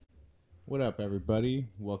What up, everybody?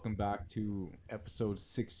 Welcome back to episode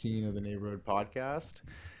 16 of the Neighborhood podcast.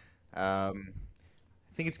 I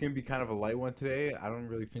think it's going to be kind of a light one today. I don't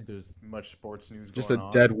really think there's much sports news Just going a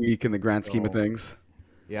on. dead week in the grand scheme of So, things.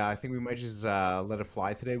 yeah, I think we might just let it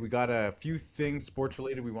fly today. We got a few things sports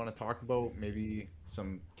related we want to talk about. Maybe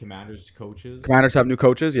some Commanders coaches, Commanders have new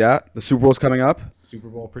coaches, yeah. The Super Bowl's coming up. Super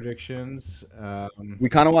Bowl predictions. We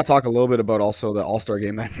kind of want to talk a little bit about also the All-Star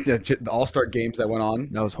game, the All-Star games that went on.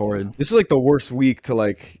 That was horrid. This was like the worst week to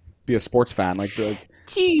like be a sports fan. Like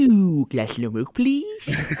 2 glass of milk,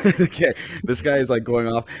 please. okay, this guy is like going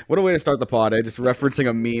off. What a way to start the pod, eh? Just referencing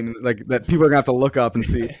a meme like that people are gonna have to look up and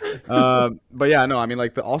see. But yeah, no, I mean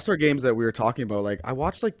like the All-Star games that we were talking about. Like I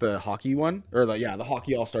watched like the hockey one or the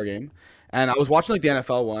hockey All-Star game, and I was watching like the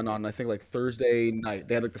NFL one on I think like Thursday night.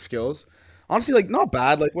 They had like the skills. Honestly, like not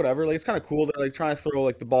bad, like whatever. Like it's kind of cool. They're like trying to throw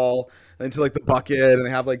like the ball into like the bucket, and they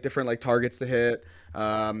have like different like targets to hit.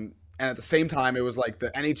 And at the same time, it was like the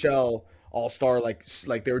NHL All-Star, like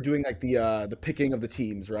they were doing like the picking of the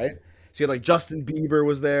teams, right? So you had like Justin Bieber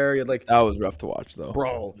was there. You had like That was rough to watch, though.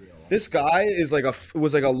 bro, this guy is like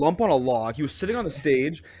was like a lump on a log. He was sitting on the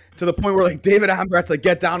stage to the point where like David Amber had to like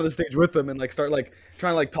get down to the stage with him and like start like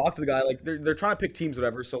trying to like talk to the guy. Like they're trying to pick teams,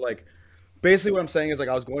 whatever. So like basically what I'm saying is like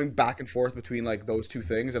I was going back and forth between like those two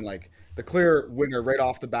things, and like the clear winner right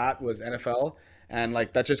off the bat was NFL, and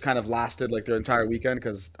like that just kind of lasted like their entire weekend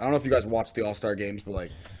because I don't know if you guys watched the All-Star games, but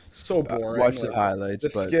like so boring. Watch like, the highlights,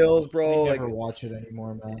 the but skills, I bro. Like never watch it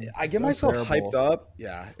anymore, man. I get So myself terrible. hyped up.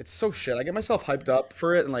 Yeah, it's so shit. I get myself hyped up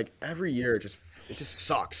for it, and like every year it just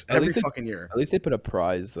sucks every least it- fucking year. at least they put a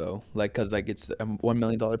prize, though. Like, because like it's a $1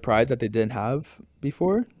 million prize that they didn't have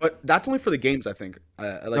before. But that's only for the games, I think.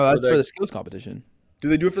 Like No, that's for the skills competition. Do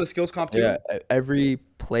they do it for the skills comp too? Yeah, every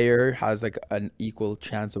player has like an equal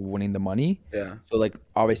chance of winning the money. Yeah. So like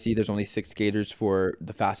obviously there's only 6 skaters for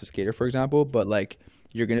the fastest skater, for example, but like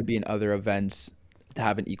you're gonna be in other events to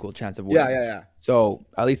have an equal chance of winning. Yeah. So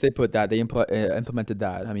at least they put that. They implemented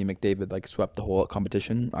that. I mean, McDavid like swept the whole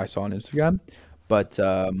competition. I saw on Instagram, but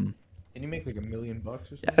Didn't you make like $1 million or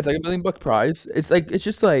something? yeah, it's like $1 million prize. It's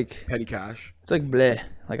just like Petty cash. it's like bleh.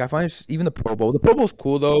 Like I find even the Pro Bowl. The Pro Bowl's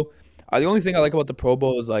cool though. The only thing I like about the Pro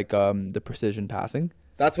Bowl is like the precision passing.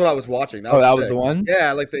 That's what I was watching. That Oh, was that was sick. the one?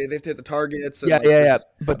 Yeah, like they have to hit the targets. And Yeah, like, yeah. there's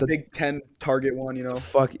But a the Big 10 target one, you know.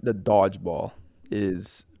 fuck the dodgeball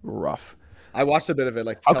is rough. I watched a bit of it.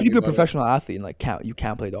 Like, How tell could you me be a about it. professional athlete and like can't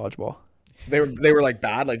play dodgeball? They were like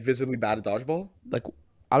bad, like visibly bad at dodgeball. Like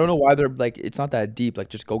I don't know why they're like it's not that deep. Like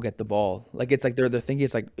just go get the ball. Like it's like they're thinking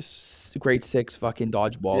it's like grade 6 fucking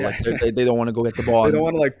dodgeball. Yeah. Like they don't want to go get the ball. They and don't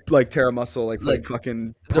want to like tear a muscle, like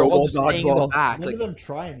fucking they're Pro all Bowl just staying in the dodgeball. back. None Like of them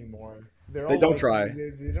try anymore. They're They all don't like, try.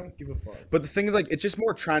 They don't give a fuck. But the thing is, like, it's just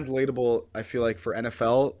more translatable, I feel like, for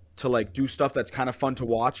NFL to, like, do stuff that's kind of fun to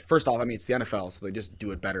watch. First off, I mean, it's the NFL, so they just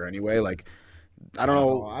do it better anyway. Like, I don't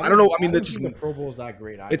know. I don't know. I mean, don't just, think the Pro Bowl is that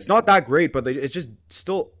great. Either. it's not that great, but it's just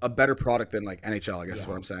still a better product than, like, NHL, I guess is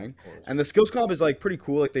what I'm saying. Of course. And the skills comp is, like, pretty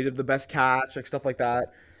cool. Like, they did the best catch, like, stuff like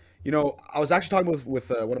that. You know, I was actually talking with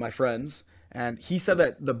one of my friends, and he said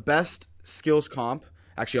that the best skills comp.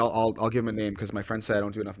 Actually, I'll give him a name because my friend said I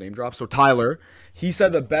don't do enough name drops. So Tyler, he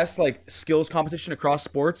said the best like skills competition across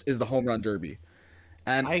sports is the home run derby.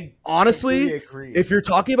 And I honestly, completely agree. if you're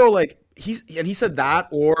talking about like he said that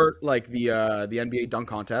or like the NBA dunk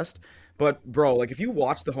contest. But bro, like if you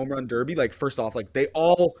watch the home run derby, like first off, like they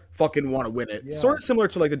all fucking want to win it. Yeah. Sort of similar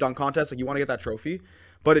to like the dunk contest, like you want to get that trophy.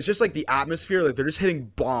 But it's just like the atmosphere, like they're just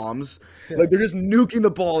hitting bombs, Sick. like they're just nuking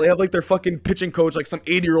the ball. They have like their fucking pitching coach, like some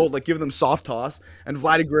 80-year-old, like giving them soft toss, and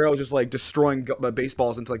Vladdy Guerrero is just like destroying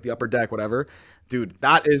baseballs into like the upper deck, whatever. Dude,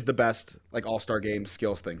 that is the best like All-Star game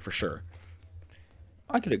skills thing for sure.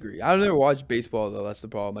 I could agree. I've never watched baseball though. That's the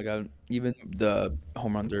problem. Like even the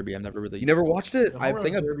home run derby, I've never really. You never watched it? The I home run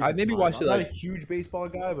think derby's I a maybe time. watched it, I'm like- not a huge baseball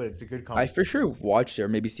guy, but it's a good I competition. for sure watched it or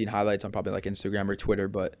maybe seen highlights on probably like Instagram or Twitter,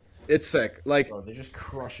 but It's sick. Like, Bro, they're just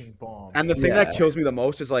crushing bombs. and the thing that Yeah. kills me the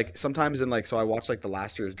most is like sometimes in like so I watched like the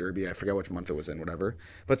last year's derby. I forget which month it was in, whatever.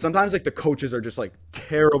 But sometimes like the coaches are just like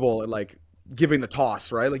terrible at like giving the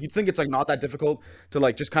toss, right? Like you'd think it's like not that difficult to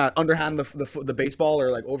like just kind of underhand the baseball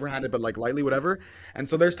or like overhand it, but like lightly, whatever. And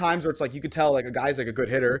so there's times where it's like you could tell like a guy's like a good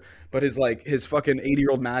hitter, but his fucking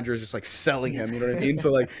 80-year-old manager is just like selling him. You know what I mean?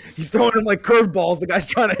 So like he's throwing him like curveballs. The guy's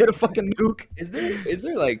trying to hit a fucking nuke. is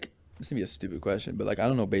there like this is gonna be a stupid question, but like I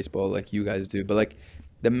don't know baseball like you guys do, but like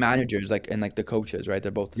the managers like and like the coaches, right?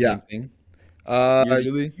 They're both the Yeah. same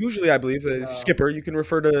thing. Usually I believe a skipper. You can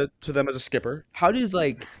refer to them as a skipper. How does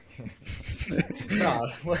like Nah,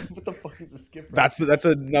 what the fuck is a skipper? That's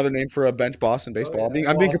another name for a bench boss in baseball. I'm being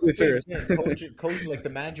completely serious. Coach, like the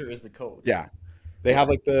manager is the coach. Yeah. They have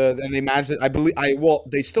like and they manage it.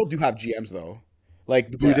 They still do have GMs though.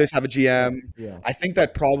 Like the Blue Yeah. Jays have a GM. Yeah. I think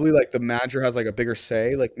that probably like the manager has like a bigger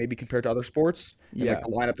say, like maybe compared to other sports, and like Yeah.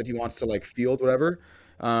 the lineup that he wants to like field, whatever.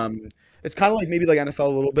 Um, it's kind of like maybe like NFL a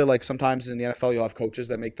little bit. Like sometimes in the NFL you'll have coaches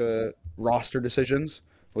that make the roster decisions,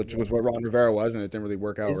 which was what Ron Rivera was, and it didn't really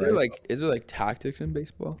work out. Is there like tactics in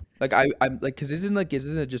baseball? Like I'm like, cause isn't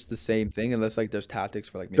it just the same thing unless like there's tactics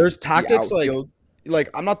for like maybe There's the tactics outfield? like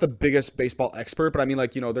I'm not the biggest baseball expert, but I mean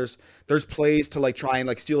like there's plays to like try and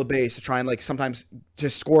like steal a base, to try and like sometimes to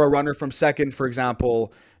score a runner from second, for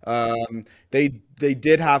example. They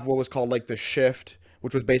did have what was called like the shift,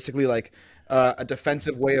 which was basically like a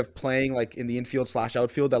defensive way of playing like in the infield slash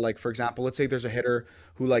outfield. That like for example, let's say there's a hitter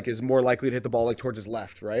who like is more likely to hit the ball like towards his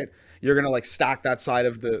left, right? You're gonna like stack that side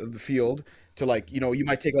of the field to like you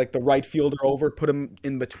might take like the right fielder over, put him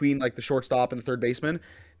in between like the shortstop and the third baseman.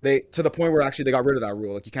 They to the point where actually they got rid of that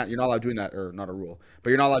rule. Like you're not allowed doing that, or not a rule, but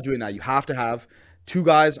you're not allowed doing that. You have to have two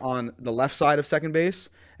guys on the left side of second base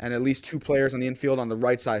and at least two players on the infield on the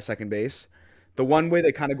right side of second base. The one way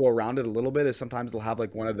they kind of go around it a little bit is sometimes they'll have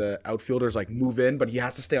like one of the outfielders like move in, but he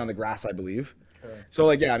has to stay on the grass, I believe. Okay. So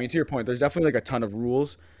like yeah, I mean to your point, there's definitely like a ton of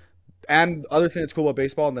rules. And the other thing that's cool about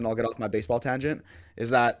baseball, and then I'll get off my baseball tangent, is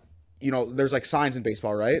that there's like signs in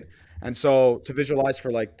baseball, right? And so to visualize for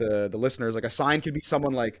like the listeners, like a sign could be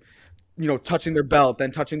someone like touching their belt,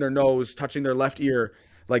 then touching their nose, touching their left ear,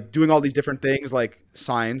 like doing all these different things like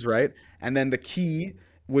signs, right? And then the key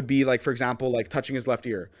would be like, for example, like touching his left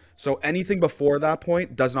ear. So anything before that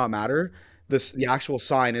point does not matter. The actual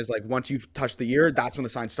sign is like once you've touched the ear, that's when the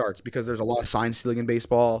sign starts, because there's a lot of sign stealing in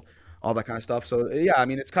baseball, all that kind of stuff. So yeah, I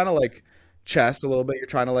mean it's kind of like chess a little bit. You're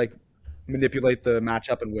trying to like manipulate the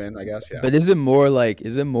matchup and win, I guess. Yeah. But is it more like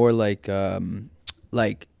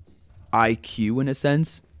IQ in a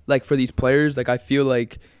sense? Like for these players, like I feel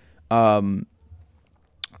like um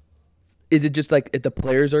is it just like if the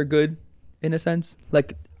players are good in a sense?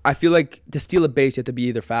 Like I feel like to steal a base you have to be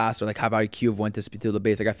either fast or like have IQ of when to steal the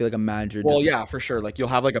base. Like I feel like a manager Well, yeah, for sure. Like you'll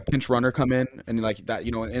have like a pinch runner come in, and like that,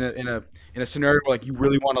 in a scenario where like you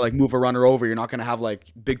really want to like move a runner over, you're not gonna have like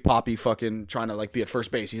Big Poppy fucking trying to like be at first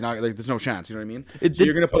base. He's not like there's no chance. You know what I mean? So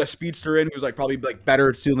you're gonna put a speedster in who's like probably like better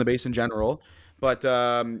at stealing the base in general. But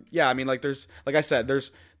yeah, I mean like there's like I said, there's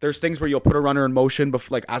things where you'll put a runner in motion,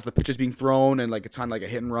 like as the pitch is being thrown, and like it's kind of like a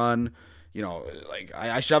hit and run. Like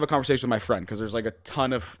I should have a conversation with my friend, because there's like a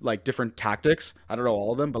ton of like different tactics. I don't know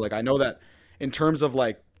all of them, but like I know that in terms of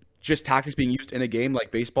like just tactics being used in a game like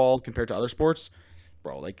baseball compared to other sports,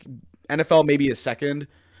 bro, like NFL maybe is second.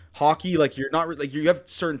 Hockey, like you're not like you have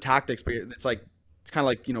certain tactics, but it's like it's kind of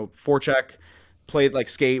like forecheck, play like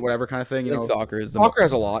skate, whatever kind of thing. like Soccer has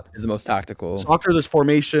a lot. is the most tactical. Soccer, there's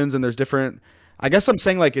formations and there's different. I guess I'm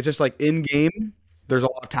saying like it's just like in game. There's a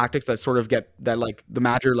lot of tactics that sort of get that like the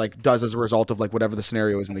manager like does as a result of like whatever the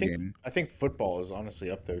scenario is in the game. I think football is honestly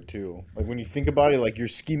up there too. Like when you think about it, like you're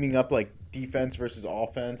scheming up like defense versus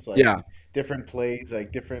offense, like Yeah. different plays,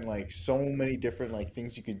 like different like so many different like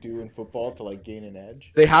things you could do in football to like gain an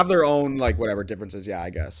edge. They have their own like whatever differences. Yeah,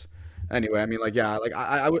 I guess. Anyway, I mean like yeah, like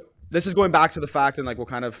I would. This is going back to the fact, and like we'll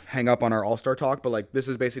kind of hang up on our All-Star talk, but like this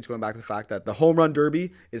is basically going back to the fact that the home run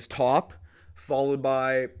derby is top, followed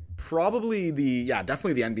by probably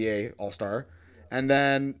definitely the NBA All-Star, and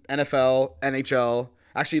then NFL, NHL.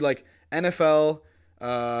 Actually, like NFL,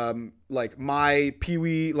 like my Pee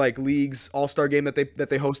Wee like leagues All-Star game that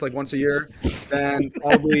they host like once a year. Then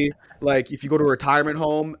probably like if you go to a retirement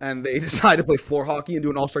home and they decide to play floor hockey and do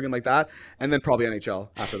an All-Star game like that, and then probably NHL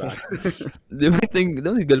after that. The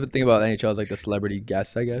only good thing about NHL is like the celebrity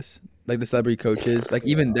guests, I guess. Like the celebrity coaches. Like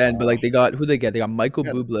even then, but like they got who they get? They got Michael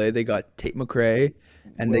Bublé, they got Tate McRae,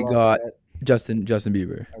 and they Will got Arnett, Justin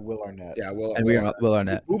Bieber. Will Arnett. Yeah, well, And Will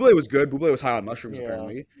Arnett. Buble was good. Buble was high on mushrooms Yeah.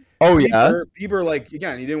 apparently. Oh yeah. Bieber, like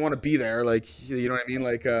again, he didn't want to be there. Like you know what I mean?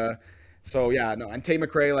 Like so yeah, no. And Tate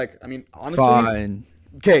McRae, like I mean, honestly, Fine.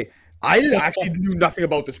 okay, actually knew nothing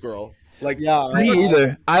about this girl. Like Yeah, Me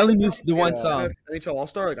either. I only knew the one Yeah. song. NHL All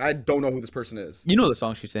Star. Like I don't know who this person is. You know the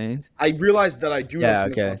song she sings. I realized that I do know Yeah, some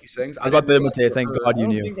of the okay. songs she sings. I was about to didn't realize imitate. it Thank was her. God I you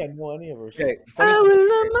don't knew. think I know any of her songs. Okay, I funny will story.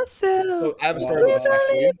 love myself. So I have a story about this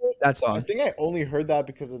actually. That I song. think I only heard that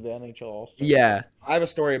because of the NHL All-Star. Yeah, I have a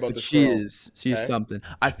story about but this she girl. is Okay. something.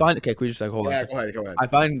 I find okay. Can we just like hold on? Yeah, go ahead. I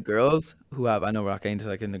find girls who have, I know we're not getting into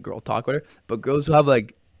like in the girl talk with her, but girls who have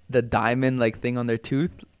like the diamond like thing on their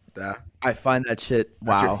tooth, Yeah. I find that shit.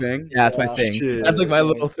 That's Wow. your thing? Yeah, that's my Yeah. thing. Shit. That's like my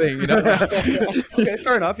little thing, you know. Okay,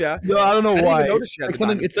 fair enough. Yeah. No, I don't know didn't why. even notice she had Like the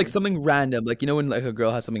something, diamond it's like thing. something random. Like you know when like a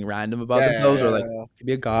girl has something random about Yeah, themselves, yeah, or like yeah. it could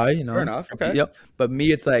be a guy, you know. Fair enough, okay. Yep. But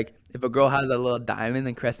me, it's like If a girl has a little diamond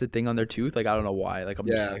encrusted thing on their tooth, like I don't know why. Like I'm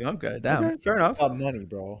just Yeah. like, okay, damn. Okay, fair enough. Got money,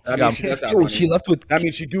 bro. That She means got, she does have yo, money. she left with. That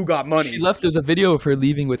means she do got money. She left. There's a video of her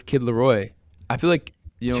leaving with Kid Leroy. I feel like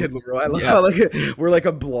Kid Leroy. I love yeah. how like we're like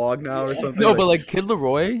a blog now or something. No, but like Kid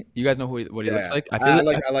Leroy, you guys know what he looks yeah. like. I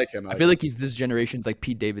like him. I feel like he's this generation's like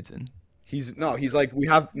Pete Davidson. He's like we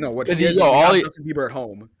have no what he Because is. yo, We all have he- Justin Bieber at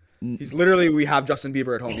home. He's literally we have Justin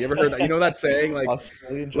Bieber at home. You ever heard that? You know that saying like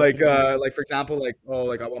Australian like Justin Bieber. like for example like oh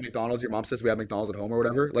like I want McDonald's. Your mom says we have McDonald's at home or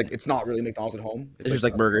whatever. Like it's not really McDonald's at home. It's just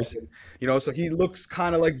like burgers. You know, so he looks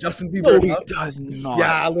kind of like Justin No, Bieber. he enough. does not.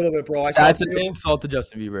 Yeah, a little bit, bro. I saw That's a an video. insult to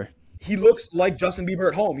Justin Bieber. He looks like Justin Bieber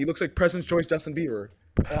at home. He looks like President's Choice Justin Bieber.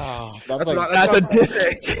 Ah, That's like, what That's a what I'm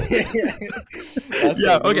saying. that's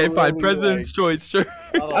Yeah. like Okay. Fine. literally, President's choice. Sure.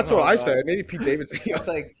 That's what I say. Maybe Pete Davidson. That's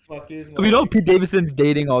like fucking. We know Pete Davidson's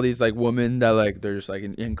dating all these like women that like they're just like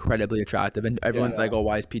incredibly attractive, and everyone's Yeah. like, "Oh,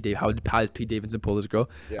 why is Pete? How does Pete Davidson pull this girl?"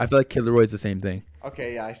 Yeah. I feel like Kid Leroy's the same thing.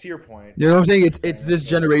 Okay, yeah, I see your point. You know what I'm saying? It's this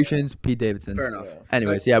generation's Pete Davidson. Fair enough. Yeah.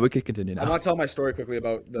 Anyways, yeah, we could continue I now. want to tell my story quickly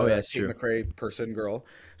about the Oh, yeah, it's Tate true. McRae person girl.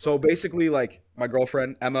 So basically, like my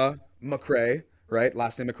girlfriend Emma McRae, right?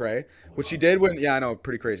 Last name McRae. What she did when I know,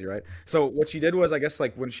 pretty crazy, right? So what she did was I guess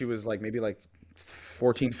like when she was like maybe like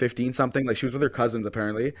 14, 15 something, like she was with her cousins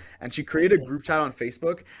apparently, and she created a group chat on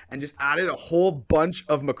Facebook and just added a whole bunch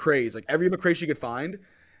of McRaes, like every McRae she could find.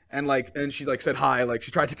 And she like said hi, like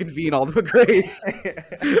she tried to convene all the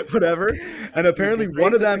McRaes, whatever. And apparently Dude,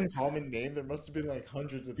 one of McRae's them, such a common name. There must have been like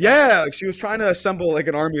hundreds of. yeah, like she was trying to assemble like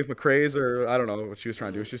an army of McRaes, or I don't know what she was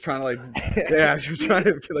trying to do. She was trying to like, yeah, she was trying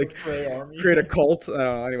to like McRae army. create a cult. I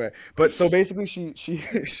don't know. Anyway, but so basically,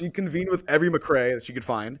 she convened with every McRae that she could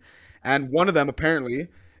find, and one of them apparently,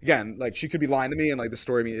 again, like she could be lying to me, and like the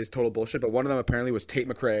story is total bullshit. But one of them apparently was Tate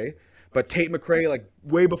McRae, but Tate McRae like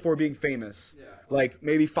way before being famous, like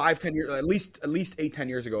maybe 5-10 years, at least 8-10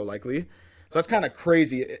 years ago, likely. So that's kind of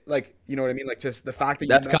crazy. Like, you know what I mean? Like just the fact that you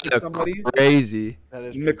That's message kind of somebody. crazy. That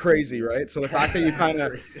is McCrazy, right? So the fact that you kind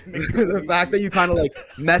of, crazy. the fact that you kind of like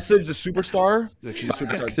message the superstar, like she's a superstar at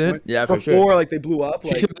this Accent? point, Yeah, for before sure. like they blew up, She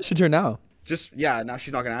like should message her now. just now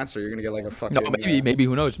she's not gonna answer. You're gonna get like a fucking. No, maybe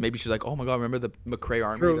who knows? Maybe she's like, oh my god, remember the McRae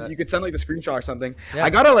army? True. that- You could send like the screenshot or something. Yeah. I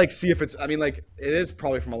gotta like see if it's. I mean, like it is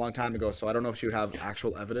probably from a long time ago, so I don't know if she would have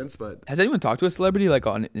actual evidence, but. Has anyone talked to a celebrity like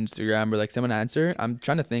on Instagram or like someone answer? I'm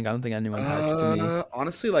trying to think. I don't think anyone has to me.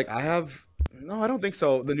 Honestly, like I have. No, I don't think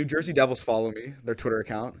so. The New Jersey Devils follow me, their Twitter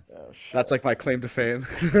account. Oh, shit. That's like my claim to fame.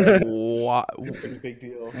 Why? Pretty big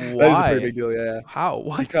deal. That is a Why? pretty big deal, yeah. How?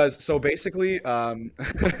 What? Because so basically,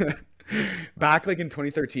 back like in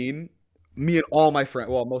 2013, me and all my friends,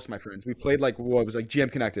 well, most of my friends, we played like what was like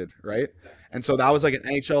GM Connected, right? And so that was like an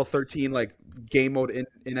NHL 13 like game mode in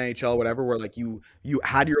NHL, whatever, where like you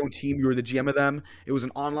had your own team, you were the GM of them. It was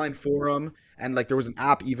an online forum, and like there was an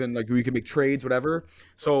app even like where you could make trades, whatever.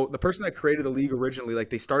 So the person that created the league originally, like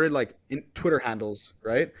they started like in Twitter handles,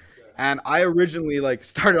 right? And I originally like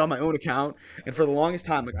started on my own account, and for the longest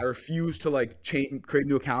time, like I refused to like create a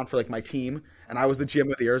new account for like my team, and I was the GM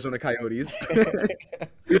of the Arizona Coyotes.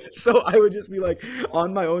 So I would just be like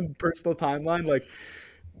on my own personal timeline, like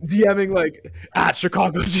DMing like at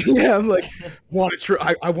Chicago GM, like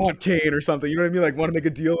I want Kane or something, you know what I mean? Like want to make a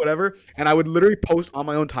deal, whatever. And I would literally post on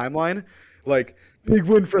my own timeline, like big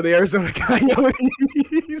win for the Arizona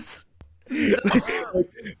Coyotes. like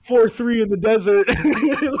 4-3 in the desert,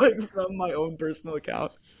 like from my own personal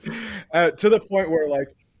account, to the point where like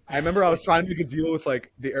I remember I was trying to make a deal with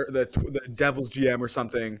like the Devils GM or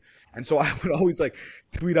something, and so I would always like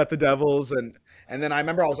tweet at the Devils, and then I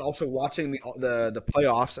remember I was also watching the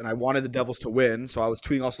playoffs, and I wanted the Devils to win, so I was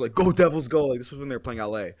tweeting also like "Go Devils, go!" Like this was when they were playing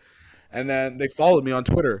LA, and then they followed me on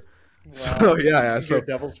Twitter. So yeah. You're So a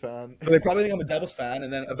Devils fan. they probably think I'm a Devils fan,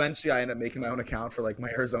 and then eventually I ended up making my own account for like my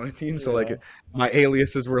Arizona team. So Yeah. like my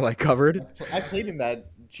aliases were like covered. I played in that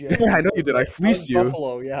GM. Yeah, I know you did. I fleeced you.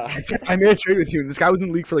 Buffalo, yeah. I made a trade with you, and this guy was in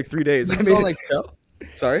the league for like 3 days. This I is made on like Cho.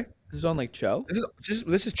 Sorry, This is on like Cho.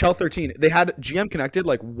 this is Chell 13. They had GM connected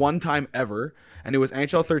like one time ever, and it was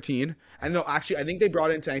NHL 13. And no, actually, I think they brought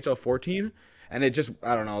it into NHL 14, and it just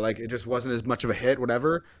I don't know, like it just wasn't as much of a hit,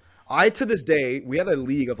 whatever. To this day, we had a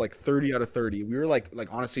league of like 30 out of 30. We were like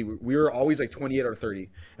honestly, we were always like 28 out of 30,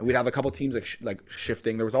 and we'd have a couple teams like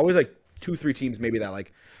shifting. There was always like 2-3 teams maybe that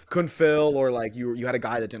like couldn't fill, or like you had a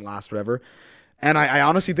guy that didn't last, whatever. And I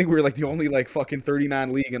honestly think we were like the only like fucking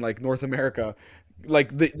 30-man league in like North America.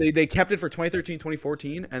 Like they kept it for 2013,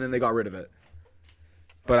 2014, and then they got rid of it.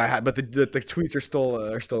 But the tweets are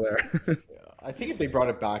still there. I think if they brought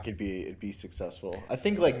it back, it'd be successful. I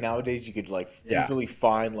think like nowadays you could like Yeah. easily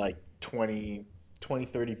find like 20,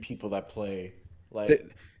 30 people that play. Like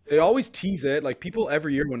they always tease it. Like people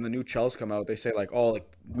every year when the new Chels come out, they say like, oh, like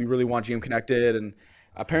we really want GM Connected, and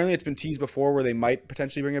apparently it's been teased before where they might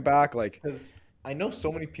potentially bring it back. Like, Because I know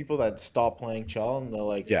so many people that stop playing Chell, and they're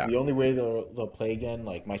like, Yeah. the only way they'll play again,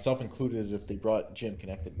 like myself included, is if they brought Gym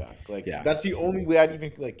Connected back. Like, Yeah. that's the only way I'd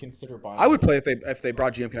even like consider buying. I would play if they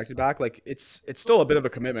brought GM Connected back. Like it's still a bit of a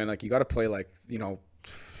commitment. Like you got to play like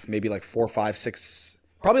maybe like 4, 5, 6,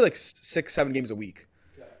 probably like 6, 7 games a week.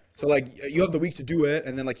 So like you have the week to do it,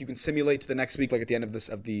 and then like you can simulate to the next week, like at the end of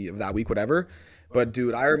that week, whatever. But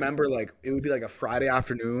dude, I remember like it would be like a Friday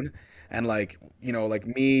afternoon, and like like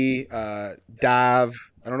me, Dav,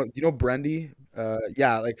 I don't know, Brendy,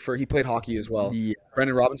 yeah, like he played hockey as well, Yeah.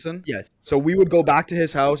 Brendan Robinson. Yes. So we would go back to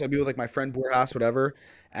his house. I'd be with like my friend Borjas, whatever,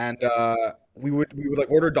 and we would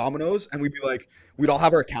like order Domino's, and we'd all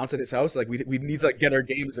have our accounts at his house. Like we'd need to like get our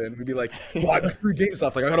games in. We'd be like, well, I have 3 games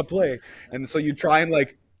left. Like I gotta play. And so you try and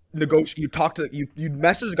like negotiate. You'd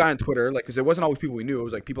message a guy on Twitter, like because it wasn't always people we knew. It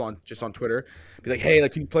was like people on Twitter. Be like, hey,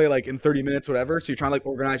 like can you play like in 30 minutes, whatever. So you're trying to like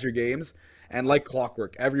organize your games. And like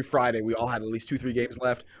clockwork, every Friday we all had at least 2, 3 games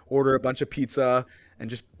left. Order a bunch of pizza,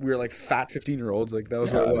 and we were like fat 15-year-olds. Like that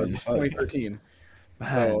was what it was. 2013.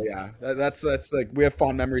 Man. So yeah, that's like we have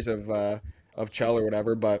fond memories of Chell or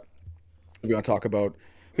whatever, but we're gonna talk about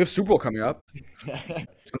we have Super Bowl coming up.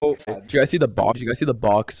 So, Did you guys see the box? Did you guys see the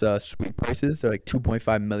box suite prices? They're like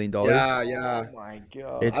 $2.5 million. yeah. Oh my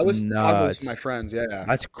god. It's I was talking nuts. with my friends. Yeah.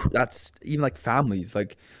 That's even like families.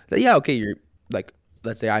 Like, yeah, okay, you're like,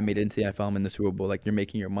 let's say I made it into the NFL, I'm in the Super Bowl, like you're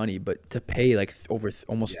making your money, but to pay like almost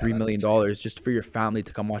Yeah, $3 that's million just for your family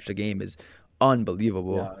to come watch the game is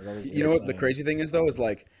unbelievable. Yeah, that is You know what the insane. crazy thing is though is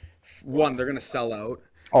like, one, they're gonna sell out.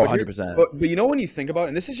 Oh, But 100%. But you know when you think about it,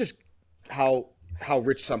 and this is just how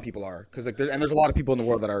rich some people are, because like there's a lot of people in the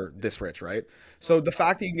world that are this rich, right? So the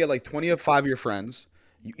fact that you can get like 25 of your friends,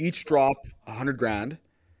 you each drop $100,000,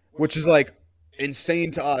 which is like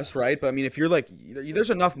insane to us, right? But I mean, if you're like,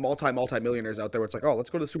 there's enough multi-millionaires out there where it's like, oh, let's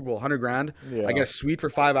go to the Super Bowl, $100,000. Yeah. I get a suite for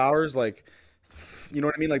 5 hours, like. You know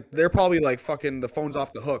what I mean? Like they're probably like fucking the phone's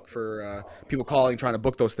off the hook for people calling trying to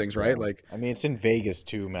book those things, right? Like I mean, it's in Vegas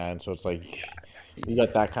too, man. So it's like you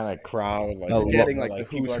got that kind of crowd. Like, You're getting, like, the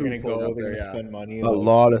people who's are who gonna pulling go. up They're there, gonna yeah. spend money. A like-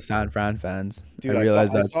 lot of San Fran fans. Dude, I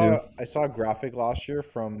realized that too. I saw a graphic last year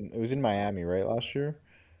from it was in Miami, right? Last year,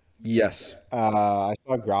 yes, I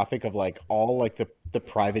saw a graphic of like all like the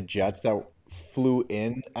private jets that flew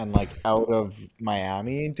in and like out of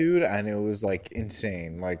Miami, dude, and it was like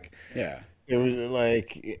insane. Like yeah. it was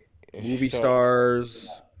like Movie so- stars,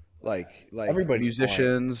 like Everybody's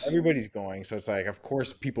musicians. Everybody's going, so it's like, of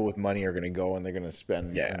course, people with money are gonna go and they're gonna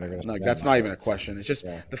spend. Yeah, and they're gonna like spend that's and not stuff. even a question. It's just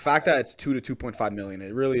Yeah. the fact that it's 2 to 2.5 million.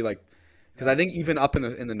 It really like, because I think even up in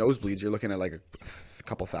the nosebleeds, you're looking at like a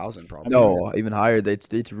couple thousand probably. No, even higher.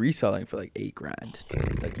 It's reselling for like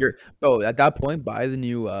 $8,000. Like at that point, buy the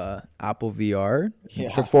new Apple VR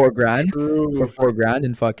for $4,000. For $4,000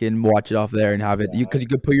 and fucking watch it off there and have it. Because you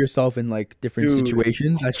could put yourself in like different Dude.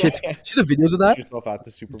 situations. That shit's. See the videos of that? yourself at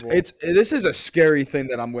the Super Bowl. This is a scary thing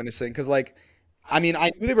that I'm witnessing, because like, I mean,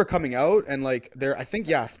 I knew they were coming out, and like they're, I think,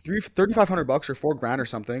 yeah, $3,500 or $4,000 or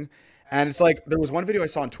something. And it's like there was one video I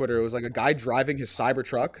saw on Twitter. It was like a guy driving his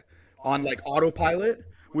Cybertruck on like autopilot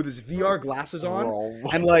with his VR glasses on, Bro.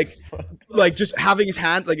 and like just having his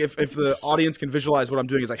hand, like if the audience can visualize what I'm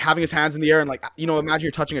doing, is like having his hands in the air and like, imagine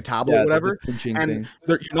you're touching a tablet or it's like whatever, the pinching and thing.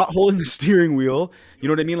 you're not holding the steering wheel. You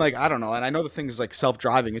know what I mean? Like, I don't know. And I know the thing is like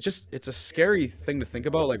self-driving. It's a scary thing to think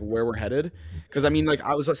about, like where we're headed. Because I mean, like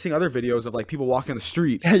I was seeing other videos of like people walking the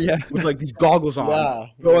street Yeah. with like these goggles on. Yeah.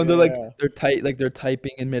 Bro, and they're like Yeah. they're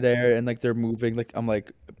typing in midair and like they're moving. Like I'm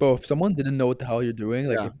like, bro, if someone didn't know what the hell you're doing,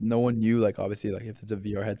 like Yeah. if no one knew, like obviously, like if it's a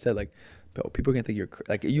VR headset, like, bro, people are gonna think you're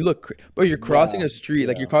like you look, bro, you're crossing a street,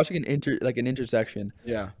 like you're crossing an intersection,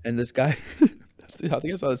 Yeah. and this guy, I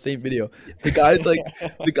think I saw the same video. The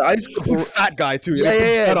guy's Fat guy too. yeah,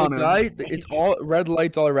 Head the on him. guy, it's all red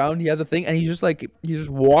lights all around. He has a thing, and he's just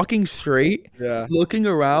walking straight, Yeah. looking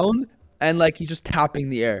around, and like he's just tapping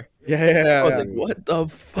the air. Yeah. I was like, what the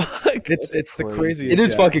fuck? It's the crazy. craziest. It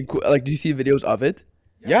is yeah. fucll cool. Like, do you see videos of it?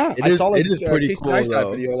 Yeah, It I is- saw like it is pretty Casey cool, Neistat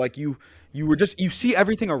though. video. Like you see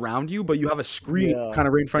everything around you, but you have a screen Yeah. kind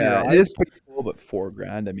of right in front of Yeah, your it eyes. is pretty cool, but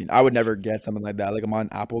 $4,000. I mean, I would never get something like that. Like, I'm an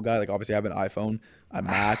Apple guy. Like, obviously, I have an iPhone, a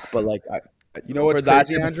Mac, but like, You know what's for that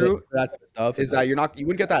crazy, type of Andrew? thing- for that type of stuff, Is it's that you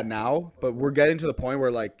wouldn't get that now, but we're getting to the point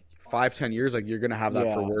where like 5-10 years, like you're gonna have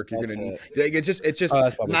that for Yeah, work. You're that's gonna need. it. Like, it's just Oh,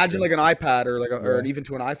 that's probably imagine true. like an iPad or like or even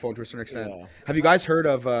to an iPhone to a certain extent. Yeah. Have you guys heard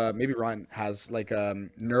of maybe Ryan has like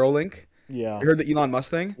Neuralink? Yeah. You heard the Elon Musk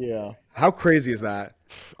thing? Yeah. How crazy is that?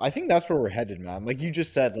 I think that's where we're headed, man. Like you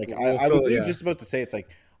just said, like Well, I was so, literally yeah. just about to say, it's like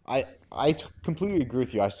completely agree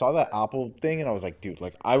with you. I saw that Apple thing and I was like, dude,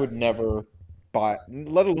 like I would never buy,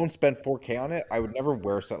 let alone spend 4K on it. I would never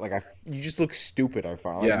wear something like you just look stupid. I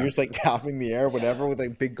found like Yeah. you're just like tapping the air, whatever, with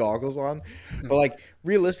like big goggles on. But like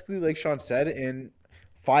realistically, like Sean said, in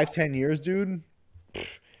 5-10 years, dude,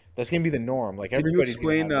 that's gonna be the norm. Like Can you everybody's gonna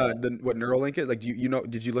explain have that. what Neuralink is? Like, do you know?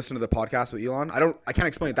 Did you listen to the podcast with Elon? I can't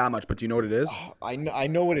explain it that much, but do you know what it is? I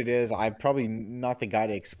know what it is. I'm probably not the guy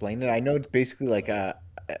to explain it. I know it's basically like a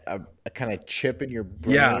kind of chip in your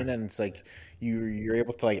brain, Yeah. and it's like you're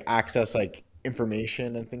able to like access like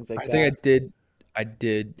information and things like I that. think I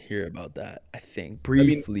did hear about that. I think mean,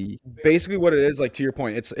 briefly. Basically, what it is, like to your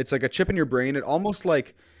point, it's like a chip in your brain. It almost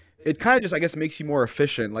like it kind of just, I guess, makes you more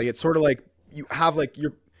efficient. Like it's sort of like you have like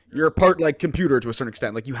you're a part like computer to a certain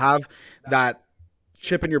extent. Like you have that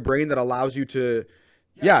chip in your brain that allows you to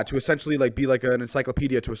to essentially like be like an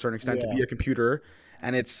encyclopedia to a certain extent, to be a computer.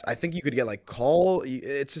 And I think you could get like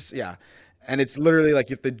it's just and it's literally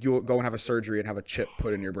like if you go and have a surgery and have a chip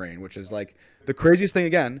put in your brain, which is like the craziest thing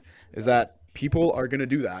again is that people are gonna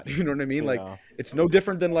do that. You know what I mean? Like it's no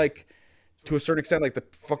different than like to a certain extent like the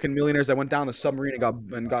fucking millionaires that went down the submarine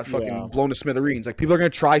and got fucking blown to smithereens. Like people are gonna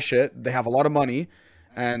try shit. They have a lot of money,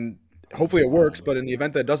 and hopefully it works. But in the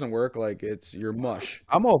event that it doesn't work, like you're mush.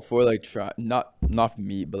 I'm all for like not for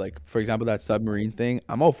me, but like for example that submarine thing.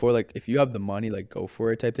 I'm all for like if you have the money, like go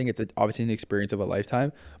for it type thing. It's obviously an experience of a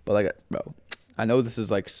lifetime. But like, bro, I know this is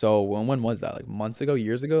like so. When was that? Like months ago,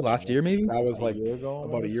 years ago, last year maybe. That was like year ago,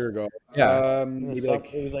 about a year ago. Yeah. Maybe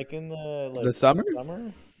like It was like in the The summer?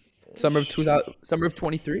 Summer Summer of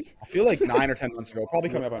 23. I feel like 9 or 10 months ago, probably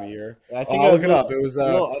coming up on a year. I think I'll it look it up. It was a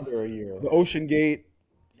little under a year. the Ocean Gate.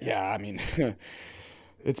 Yeah, I mean,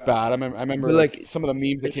 it's bad. I remember But, like like, some of the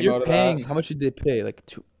memes that If came you're out of paying, that. how much did they pay? Like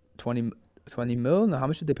 20 mil? No, how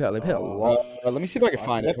much did they pay? They pay a lot. Let me see if I can I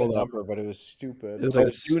find forget it. the Hold up. number, but it was stupid. It was So like it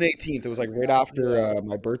was June 18th. It was like right after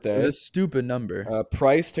my It birthday. was a stupid number.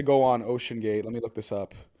 Price to go on Ocean Gate. Let me look this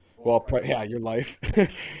up. Well, your life.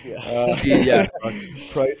 Yeah.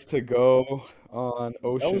 Price to go on That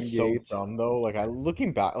Ocean was so Gate. dumb though. Like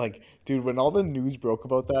looking back, like dude, when all the news broke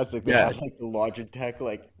about that, it's like they had like the Logitech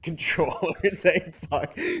like controller saying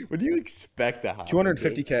fuck. What do you expect to happen?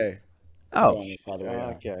 250K. Oh, By the way, Dude? yeah.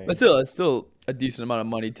 Okay. but still, it's still a decent amount of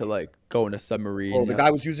money to like go in a submarine. Oh, the guy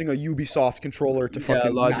was using a Ubisoft controller to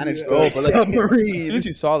fucking Logic- manage oh, the but, like, as soon submarine. as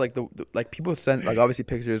you saw like the like people sent like obviously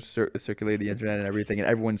pictures circulated the internet and everything, and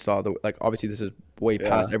everyone saw the like obviously this is way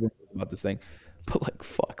past everyone knows about this thing, but like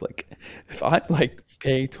fuck, like if I'm like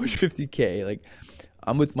paying 250K, like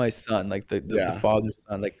I'm with my son, like the father's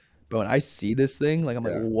son, like bro, when I see this thing, like I'm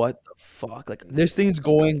like what the fuck, like this thing's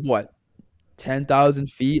going what 10,000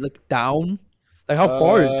 feet like down, like how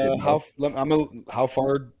far is it? How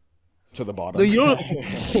far to the bottom? No, you don't.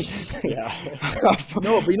 Yeah.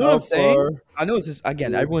 No, but you know what I'm saying? far? I know it's just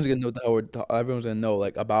again, everyone's gonna know everyone's gonna know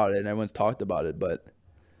like about it, and everyone's talked about it. But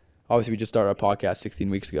obviously, we just started our podcast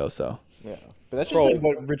 16 weeks ago, so Yeah, but that's just like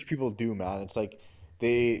what rich people do, man. It's like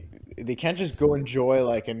they can't just go enjoy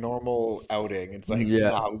like a normal outing. It's like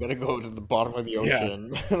nah, we gotta go to the bottom of the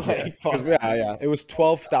ocean. Like fuck. It was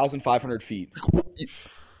 12,500 feet.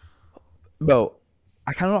 bro,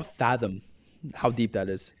 I cannot fathom how deep that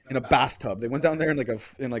is In a bathtub. They went down there in like a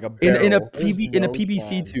in barrel. a There's in a no PVC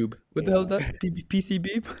chance. tube. What the hell is that?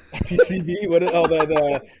 PCB? PCB. What is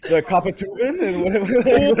the Kapatubin and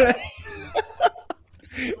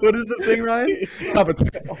what is the thing, Ryan? Cut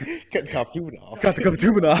Kapatubin off. Got the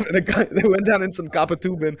Kapatubin off, and they went down in some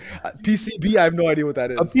Kapatubin. PCB. I have no idea what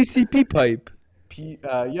that is. A PCP pipe.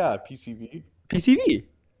 PCV. PCV.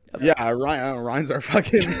 Yeah, Ryan's our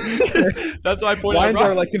fucking. That's why I pointed Ryan's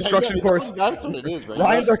our like construction That's what it is, right?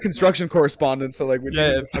 Ryan's our construction correspondent, so like we need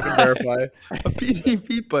to fucking verify. A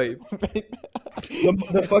PCP pipe.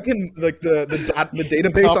 The fucking like the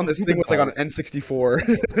database on this thing was like on an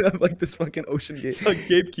N64, like this fucking Ocean Gate. Like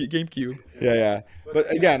GameCube. Yeah.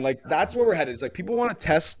 But again, like that's where we're headed. It's like people want to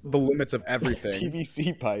test the limits of everything.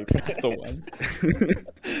 PVC pipe. That's the one.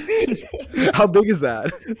 How big is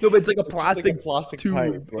that? No, but it's like a It's plastic, like a plastic tube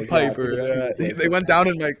pipe. Like, pipe it's like a or, tube. They went down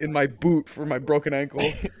in my boot for my broken ankle.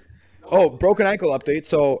 Oh, broken ankle update.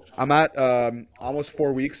 So I'm at almost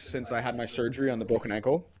 4 weeks since I had my surgery on the broken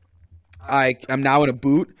ankle. I'm now in a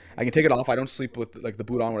boot. I can take it off. I don't sleep with like the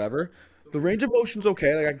boot on, whatever. The range of motion's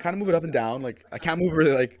okay. Like I can kind of move it up and down. Like I can't move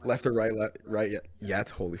it like left or right yet.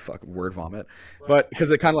 Holy fuck, word vomit. But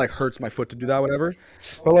because it kind of like hurts my foot to do that, whatever.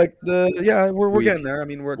 But like we're getting there. I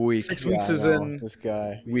mean, we're Week. 6 weeks I is know, in this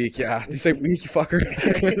guy. week. Yeah, did you say week, you fucker?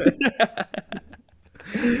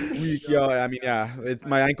 Week, yeah. I mean,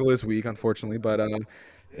 my ankle is weak, unfortunately. But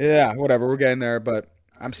yeah, whatever. We're getting there. But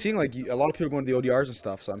I'm seeing like a lot of people going to the ODRs and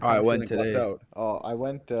stuff, so I'm kind I of went feeling left today. out. Oh, I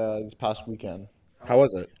went this past weekend. How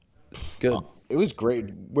was it? It's good. It was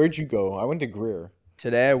great. Where'd you go? I went to Greer.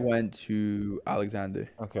 Today I went to Alexander.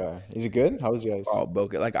 Okay. Is it good? How was you guys? Oh,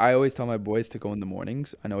 book it. Like I always tell my boys to go in the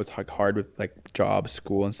mornings. I know it's like hard with like job,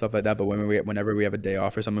 school, and stuff like that. But whenever we have a day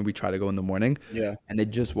off or something, we try to go in the morning. Yeah. And they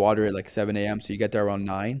just water at like 7 a.m. So you get there around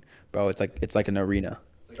 9. Bro, it's like an arena.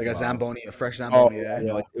 Like a Zamboni, a fresh Zamboni. Yeah.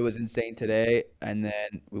 No, it was insane today. And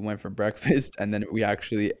then we went for breakfast, and then we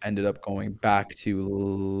actually ended up going back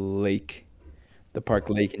to the Park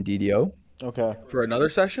Lake in DDO Okay. For another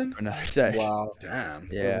session? for another session. Wow. Damn.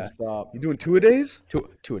 Yeah, Doesn't stop. You doing 2-a-days?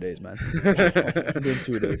 two a days, man. I'm doing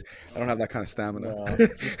 2 days. I don't have that kind of stamina. No,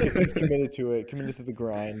 he's committed to it. Committed to the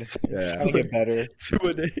grind. Just trying to get better.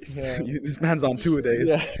 2-a-days. Yeah. This man's on 2-a-days.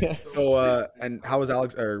 Yeah. So, and how was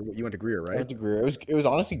Alex? Or you went to Greer, I right? went to Greer. It was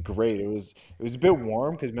honestly great. It was a bit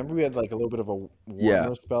warm because remember we had like a little bit of a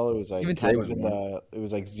warmer spell. It was like Even kind today of was in warm. it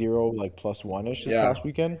was like 0 like +1-ish this Yeah. past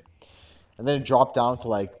weekend, and then it dropped down to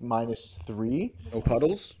like -3. No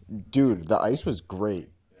puddles. Dude, the ice was great.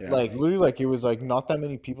 Yeah. Like literally, like it was like not that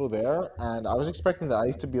many people there, and I was expecting the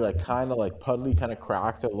ice to be like kind of like puddly, kind of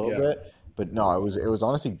cracked a little bit, but no, it was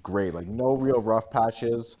honestly great. Like no real rough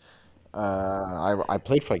patches. I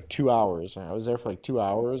played for like 2 hours. I was there for like 2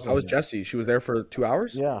 hours. How was and- Jessie? She was there for 2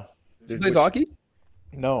 hours. Yeah. She plays hockey?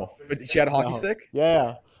 No. But she had a hockey No. stick.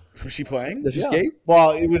 Yeah. Was she playing? Does she Yeah. skate?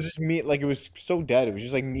 Well, it was just me. Like it was so dead. It was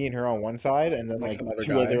just like me and her on one side, and then Like like some other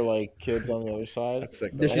two guy. other like kids on the other side. That's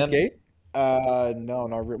sick. Does Though. she skate? No,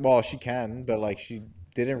 not well. She can, but like she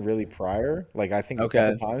didn't really prior. Like I think a Okay.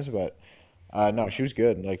 couple times, but no, she was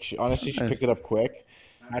good. Like she honestly, she picked it up quick.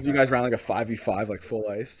 Imagine you guys ran like a 5v5, like full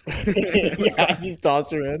ice. Yeah, just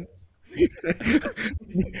toss her in. We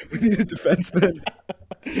need a defenseman.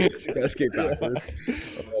 She gotta skate backwards.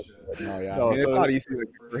 No, yeah. No, I mean, it's so- not easy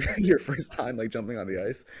like your first time like jumping on the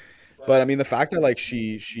ice. But I mean, the fact that like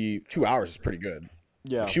she 2 hours is pretty good.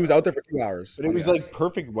 Yeah, She was out there for 2 hours. but it on was the ice. like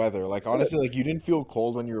perfect weather. Like honestly, like you didn't feel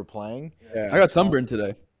cold when you were playing. Yeah. I got sunburned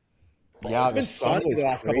today. Yeah, it's been the sun sunny was the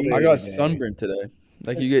last couple crazy. days. I got man. sunburned today.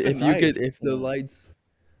 Like It's you get been nice. if the lights,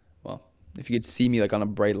 well, if you could see me like on a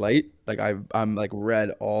bright light, like I'm like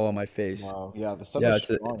red all on my face. Wow. Yeah, the sun Yeah, was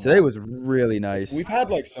strong. today was really nice. We've had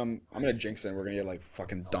like some. I'm gonna jinx it. And we're gonna get like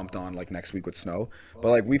fucking dumped on like next week with snow. But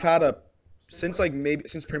like we've had since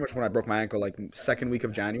pretty much when I broke my ankle, like second week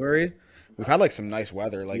of January, we've had like some nice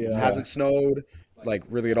weather. Like it Yeah. hasn't snowed like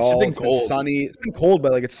really at all. been It's been cold. sunny. It's been cold,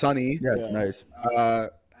 but like it's sunny. Yeah, it's Yeah. nice.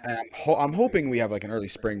 And I'm hoping we have like an early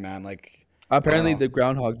spring, man. Like Apparently, Wow. the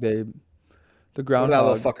Groundhog Day, the what did that Groundhog,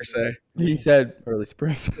 little fucker say? he said early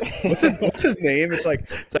spring. What's his name? It's like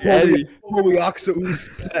like Eddie. Polyoxous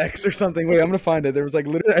Plex or something. Wait, I'm gonna find it. There was like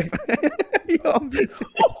literally. Yo, I'm just-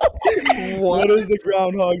 what is the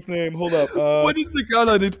groundhog's name? Hold up. What is the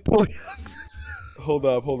Groundhog? It's Hold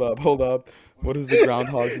up. What is the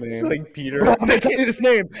groundhog's name? It's like Peter. I'm gonna tell you this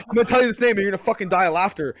name. And you're gonna fucking die of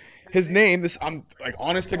laughter. His name, I'm like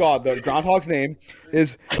honest to God, the groundhog's name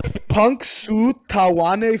is Punk Su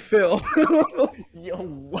Tawane Phil. Yo,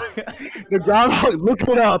 what? The groundhog, look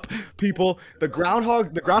it up, people. The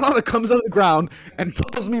groundhog that comes out of the ground and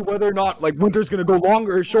tells me whether or not like winter's gonna go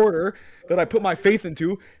longer or shorter, that I put my faith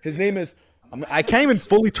into. His name is. I can't even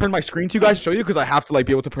fully turn my screen to you guys to show you because I have to like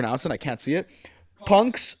be able to pronounce it. I can't see it.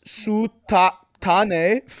 Punks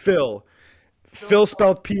Sutane Phil. Phil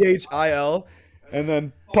spelled Phil, and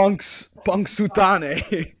then Punks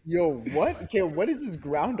Sutane. Yo, what? Okay, what is this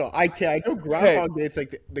groundhog? I know Groundhog Day. It's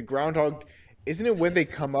like the groundhog. Isn't it when they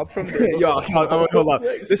come up from the Yo, hold on.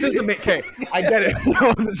 This is the main. Okay, I get it.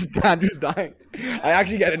 This is Andrew's dying. I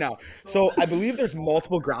actually get it now. So I believe there's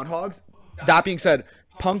multiple groundhogs. That being said,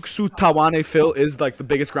 Punk Su Tawane Phil is like the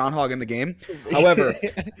biggest groundhog in the game. However,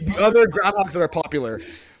 the other groundhogs that are popular,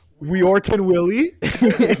 Weorton Willie,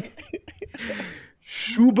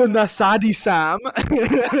 Shubanasadi Sam,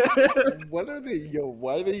 What are they? Yo,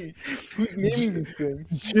 why are they? Who's naming these things?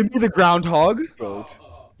 Jimmy the Groundhog, Boat.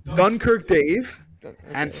 Dunkirk Dave,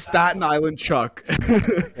 and Staten Island Chuck.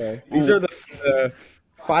 These are the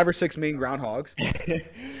 5 or 6 main groundhogs.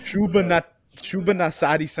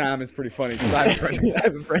 Shubanasadi Sam is pretty funny. 'Cause I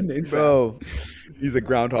have a friend named Sam. Bro, He's a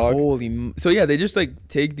groundhog. so yeah, they just like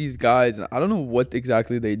take these guys. And I don't know what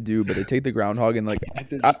exactly they do, but they take the Groundhog and like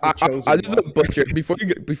They're just the chosen this is one. a butcher.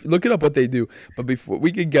 Look it up what they do. But before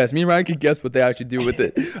we could guess, me and Ryan could guess what they actually do with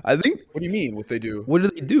it. I think. What do you mean? What they do? What do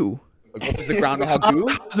they do? Like, what does the groundhog do?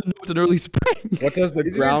 How does it know it's an early spring? What does the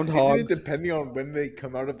Isn't groundhog? it depending on when they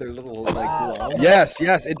come out of their little like glove? Yes.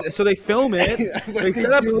 So they film it. What They do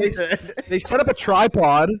set up. do with it? They set up a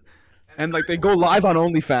tripod, and like they go live on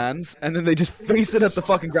OnlyFans, and then they just face it at the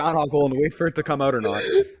fucking groundhog hole and wait for it to come out or not.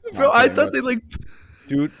 Bro, No, I kidding, thought but- they like.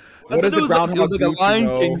 dude. I What thought does the it groundhog was like do a Lion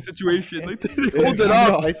to King know situation. Like they It's hold it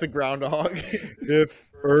not- up. Nice the groundhog. if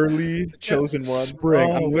early Chosen one.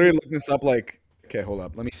 spring? I'm Oh. literally looking this up. Like, okay, hold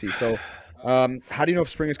up. Let me see. So, how do you know if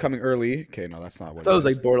spring is coming early? Okay, no, that's not what. That it was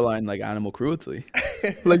is. like borderline like animal cruelty.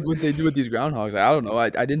 Like what they do with these groundhogs. I don't know. I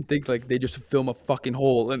didn't think like they just film a fucking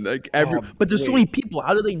hole and like every. But there's so many people.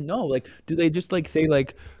 How do they know? Like, do they just like say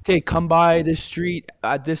like, okay, come by this street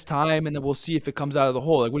at this time and then we'll see if it comes out of the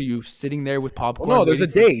hole? Like, what are you sitting there with popcorn? Well, no, there's a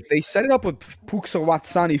waiting for- date. They set it up with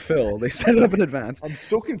Puxawatsani Phil. They set it up in advance. I'm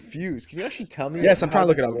so confused. Can you actually tell me? Yes, I'm trying to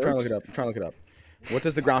look it how up. I'm this trying to look works? it up. I'm trying to look it up. What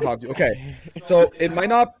does the groundhog do? Okay, so it might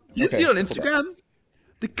not. You didn't okay, see it on hold Instagram?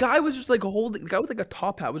 The guy was just like holding. The guy with like a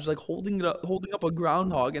top hat was just like holding up a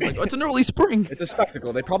groundhog and like, oh, it's an early spring. It's a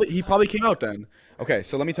spectacle. He probably came out then. Okay,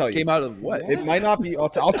 so let me tell you. Came out of what? It might not be. I'll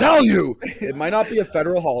tell you. It might not be a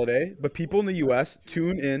federal holiday, but people in the U.S.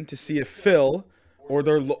 tune in to see if Phil or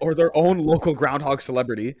their own local groundhog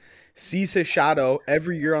celebrity sees his shadow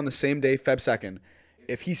every year on the same day, Feb 2nd.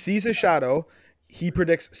 If he sees his shadow, he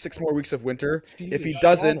predicts 6 more weeks of winter. Sees If he his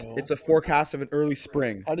doesn't, shadow? it's a forecast of an early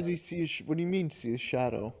spring. How does he see his? What do you mean see his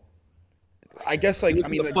shadow? I guess like He I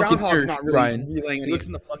looks mean in the fucking groundhog's mirror, not really Ryan. relaying He any. looks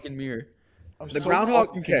in the fucking mirror. I'm The so groundhog.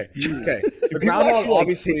 fucking Okay, confused. okay. Do The people groundhog actually, like,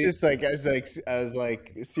 obviously. take this as a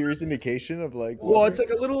serious indication of like. Well, weather? it's like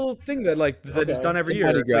a little thing that is Okay. done every It's a year.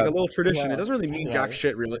 money It's like a grab. little tradition. Yeah. It doesn't really mean Yeah. jack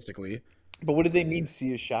shit realistically. But what do they mean? See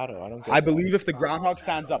his shadow? I don't get. I that. believe if the groundhog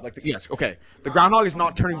stands up, yes, okay, the groundhog is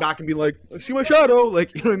not turning back and being like, "See my shadow,"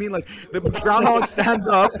 like you know what I mean. Like the groundhog stands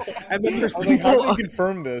up, and then there's I was like, how do people. they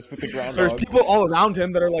confirm this with the groundhog? There's people all around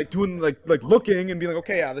him that are like doing like looking and being like,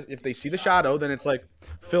 okay, yeah. If they see the shadow, then it's like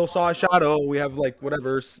Phil saw a shadow. We have like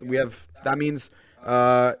whatever. We have that means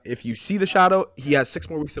if you see the shadow, he has 6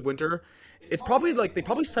 more weeks of winter. It's probably like they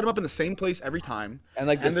probably set him up in the same place every time, And,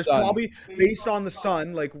 like, the there's sun. probably based on the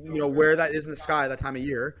sun, like where that is in the sky that time of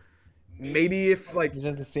year. Maybe if like Is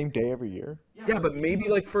it the same day every year? yeah, but maybe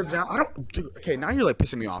like for example, I don't. Dude, okay, now you're like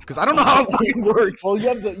pissing me off because I don't know how it fucking works. Well, you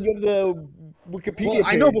have the Wikipedia. Well,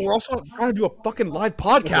 I know, but page. we're also trying to do a fucking live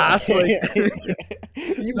podcast. Like,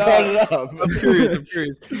 You brought it up. I'm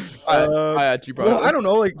curious. I actually brought it up. I don't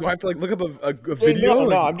know. Like, do I have to like look up a Yeah, video? no,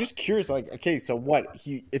 Like, I'm just curious. Like, okay, so what?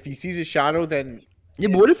 If he sees his shadow, then Yeah,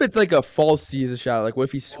 but what if it's like a false sees a shadow? Like what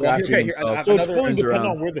if he's scratching okay, here, himself? so it's Another- fully turns dependent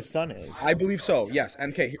around. on where the sun is. I believe so. Yes.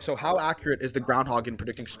 And okay, so how accurate is the groundhog in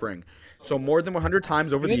predicting spring? So more than 100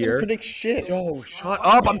 times over He the doesn't year. predict shit. Yo, shut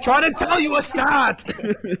up! I'm trying to tell you a stat.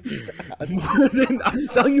 I'm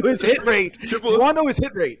just telling you his hit rate. Do you want to know his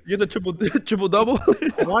hit rate? You get the triple double.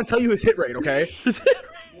 I want to tell you his hit rate. Okay.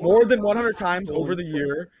 More than 100 times over the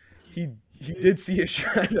year, he did see his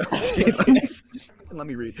shadow. Let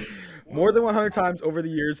me read. More than 100 times over the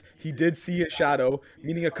years, he did see his shadow,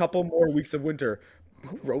 meaning a couple more weeks of winter.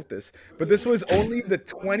 Who wrote this? But this was only the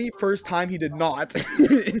 21st time he did not,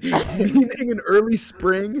 meaning in early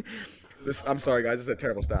spring. I'm sorry, guys. This is a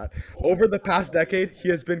terrible stat. Over the past decade, he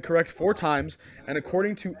has been correct 4 times, and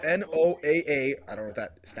according to NOAA, I don't know what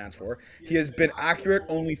that stands for, he has been accurate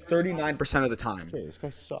only 39% of the time. Okay, this guy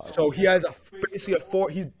sucks. So he has basically a 4.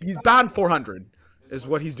 He's banned 400, is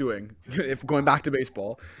what he's doing. If going back to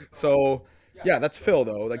baseball, so yeah, that's Phil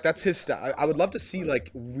though. Like that's his stat. I would love to see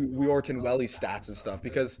like Weorton Welly's stats and stuff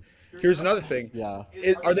because here's another thing. Yeah.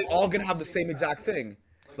 Are they all gonna have the same exact thing?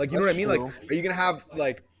 Like you know what I mean? That's Like are you gonna have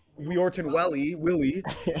like Weorton Willie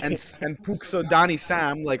and Puxa Donnie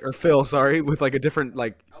Sam or Phil, sorry, with like a different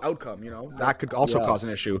like outcome? You know that could also Yeah. cause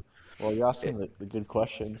an issue. Well, you're asking the good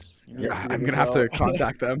questions. Yeah, I'm gonna have to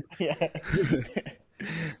contact them. Yeah.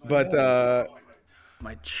 But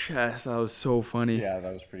My chest. That was so funny. Yeah,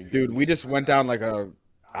 that was pretty good. dude, we just went down like a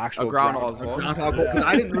actual groundhog hole. groundhog hole. 'Cause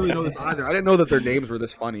I didn't really know this either. I didn't know that their names were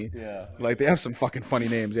this funny. Yeah. Like they have some fucking funny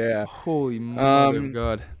names. Yeah. Holy mother of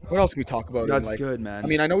God. What else can we talk about? in, That's like, good, man. I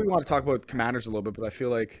mean, I know we want to talk about Commanders a little bit, but I feel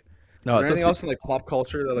like No, is it's there anything up else in like pop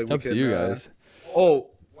culture that like It's we up to can? you guys. Oh,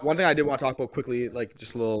 one thing I did want to talk about quickly, like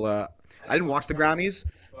just a little. I didn't watch the Grammys,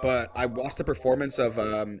 but I watched the performance of.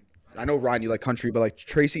 I know Ryan, you like country, but like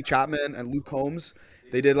Tracy Chapman and Luke Combs.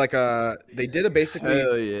 They did a basically.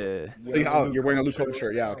 Hell yeah. Oh, you're wearing a Luke Combs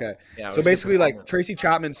shirt. Yeah, okay. Yeah, it So was a good basically, like Tracy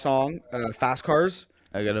Chapman's song, "Fast Cars."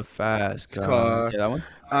 I got a fast car. Uh, Yeah, that one?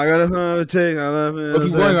 I gotta take. I love it. Okay,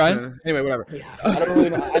 keep going, Ryan. Anyway, whatever. I don't really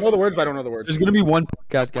know. I know the words, but I don't know the words. There's gonna be one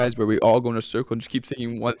podcast, guys, where we all go in a circle and just keep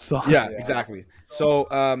singing one song. Yeah, exactly. So,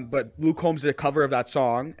 but Luke Combs did a cover of that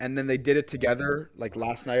song, and then they did it together, like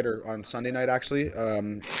last night or on Sunday night, actually.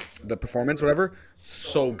 The performance, whatever,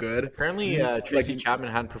 so good. Apparently, Tracy Chapman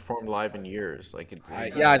hadn't performed live in years. Like, I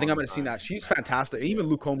think I might have seen that. She's fantastic. Even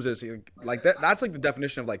Luke Combs is like that. That's like the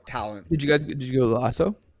definition of like talent. Did you go to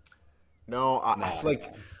Lasso? No, like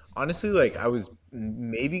honestly, like I was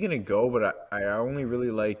maybe gonna go, but I only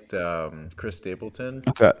really liked Chris Stapleton,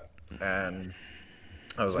 Okay. and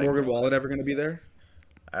I was Is like, Morgan Wallen ever gonna be there?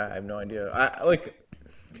 I have no idea. I like,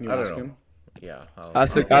 Can you I don't ask know. him? Yeah,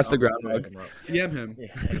 Ask the Groundhog. DM him.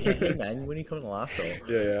 Hey man, when are you coming to Lasso?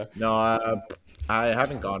 Yeah. No, I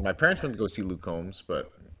haven't gone. My parents went to go see Luke Combs,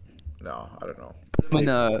 but no, I don't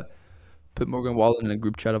know. Put Morgan Wallen in a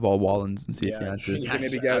group chat of all Wallens and see if he answers. Yeah. Maybe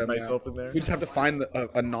just get add him, myself in there. We just have to find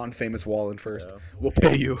a non-famous Wallen first. We'll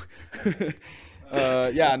pay you.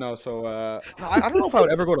 Yeah, no. So I don't know if I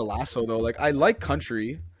would ever go to Lasso though. Like I like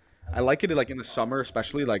country. I like it like in the summer,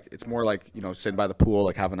 especially like it's more like sitting by the pool,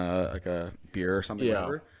 like having a beer or something. Yeah.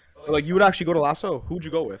 Whatever. But, like you would actually go to Lasso. Who'd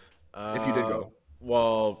you go with if you did go?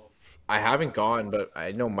 Well, I haven't gone, but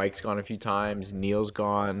I know Mike's gone a few times. Neil's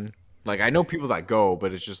gone. Like I know people that go,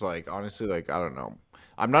 but it's just like honestly, like I don't know.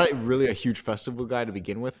 I'm not really a huge festival guy to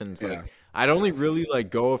begin with, and it's like I'd only really like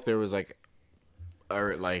go if there was like,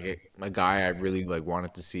 or like a guy I really like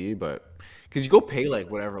wanted to see, but because you go pay like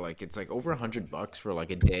whatever, like it's like over $100 for like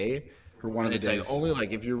a day For one of the it's days. like only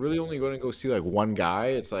like if you're really only going to go see like one guy,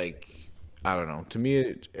 it's like I don't know. To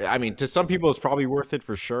me, I mean, to some people it's probably worth it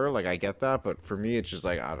for sure. Like I get that, but for me, it's just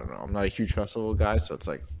like I don't know. I'm not a huge festival guy, so it's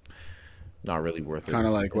like not really worth it. Kinda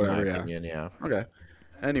like in my whatever, yeah. opinion, yeah. Okay.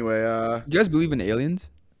 Anyway, Do you guys believe in aliens?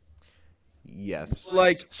 Yes.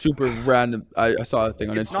 like Super random. I saw a thing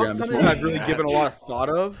on it's Instagram. not this something morning. that I've really given a lot of thought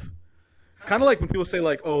of. It's kind of like when people say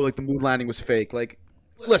like, oh, like the moon landing was fake. Like,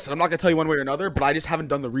 listen, I'm not gonna tell you one way or another, but I just haven't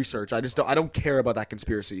done the research. I don't care about that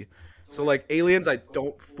conspiracy. So like aliens, I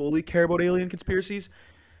don't fully care about alien conspiracies.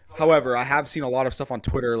 However, I have seen a lot of stuff on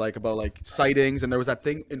Twitter like about like sightings, and there was that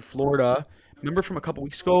thing in Florida. Remember from a couple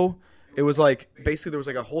weeks ago? It was like basically there was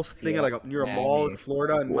like a whole thing at like near a mall in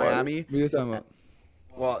Florida and Miami. What are you talking about?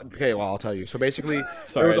 Well, okay, well I'll tell you. So basically,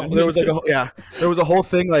 Sorry. there was a whole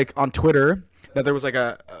thing like on Twitter that there was like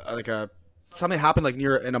a something happened like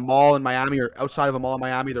near in a mall in Miami or outside of a mall in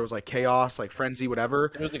Miami. There was like chaos, like frenzy,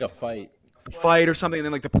 whatever. It was like a fight. Fight or something, and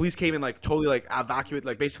then like the police came and like totally like evacuate,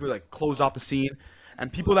 like basically like closed off the scene,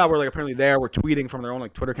 and people that were like apparently there were tweeting from their own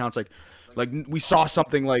like Twitter accounts like we saw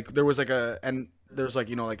something, like there was like there's like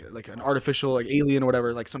like an artificial like alien or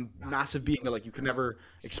whatever, like some massive being that like you could never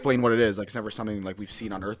explain what it is, like it's never something like we've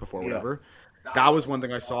seen on Earth before, whatever. That was one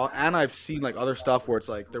thing I saw, and I've seen like other stuff where it's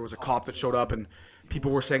like there was a cop that showed up and people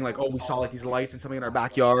were saying like, oh, we saw like these lights and something in our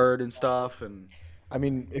backyard and stuff, and I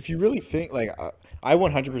mean, if you really think like I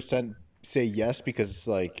 100% say yes, because it's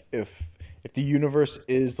like if the universe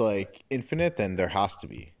is like infinite, then there has to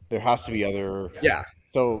be other. yeah.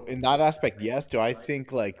 So in that aspect, yes. Do I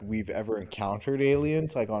think like we've ever encountered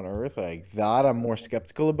aliens like on Earth? Like that, I'm more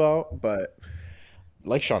skeptical about. But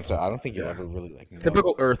like Sean said, I don't think you'll ever really like know.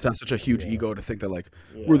 Typical Earth has such a huge ego to think that like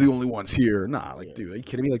we're the only ones here. Nah, like dude, are you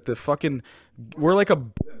kidding me? Like the fucking, we're like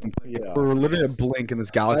we're living a blink in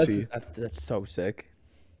this galaxy. That's so sick.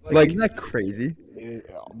 Like Isn't that crazy?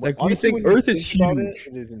 Like, we Honestly, think when you Earth is think about huge.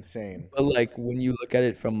 it is insane. But like when you look at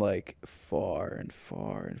it from like far and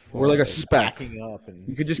far and far, we're like a like, speck. Backing up and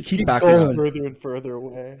You could just keep keep backing going. up. further and further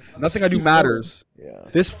away. Nothing I do matters. Yeah.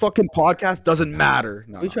 This fucking podcast doesn't matter.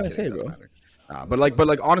 No, What are you no, trying I'm to kidding, say, it does bro? matter. But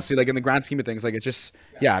like honestly, like in the grand scheme of things, like it's just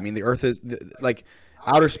I mean the Earth is like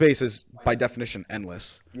outer space is by definition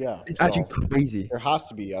endless. Yeah. it's so actually crazy. there has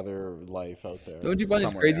to be other life out there. Don't you find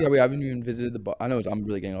it's Somewhere, crazy yeah. how we haven't even visited I know I'm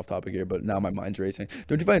really getting off topic here, but now my mind's racing.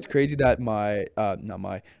 Don't you find it's crazy that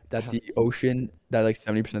that the ocean, that like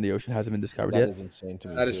 70% of the ocean hasn't been discovered That yet? is insane to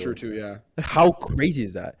me. That is true too. Yeah. Like, how crazy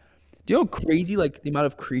is that? Do you know how crazy like the amount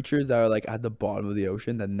of creatures that are like at the bottom of the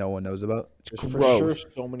ocean that no one knows about? It's There's for gross.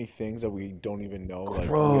 sure so many things that we don't even know. Like,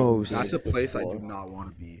 Gross. That's a place I do not want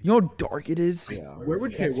to be. You know how dark it is? Yeah. Where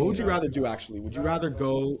would what would you rather do actually? Would you rather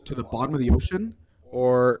go to the bottom of the ocean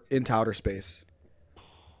or into outer space?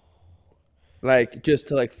 Like just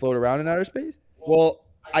to like float around in outer space? Well,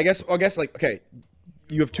 I guess like okay,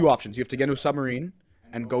 you have two options. You have to get into a submarine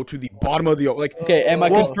and go to the bottom of the ocean. Like Okay, am I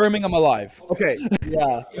well, confirming I'm alive? Okay,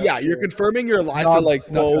 yeah, you're confirming you're alive. Not for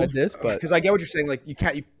like not both, like this, but because I get what you're saying. Like you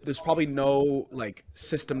can't. There's probably no like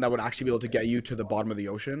system that would actually be able to get you to the bottom of the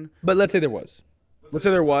ocean. let's say there was. Let's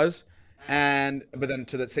say there was, but then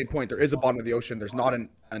to that same point, there is a bottom of the ocean. There's not an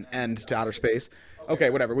end to outer space. Okay,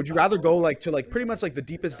 whatever. Would you rather go like to like pretty much like the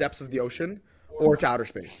deepest depths of the ocean, or to outer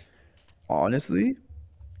space? Honestly,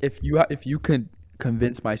 if you could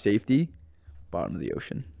convince my safety, bottom of the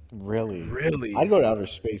ocean. Really? Really? I'd go to outer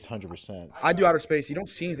space 100%. I do outer space. You don't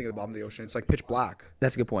see anything at the bottom of the ocean. It's like pitch black.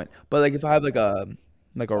 That's a good point. But like if I have like a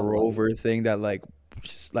rover thing that like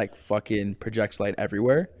just, like fucking projects light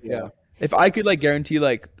everywhere. Yeah. If I could like guarantee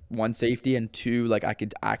like one safety and two like I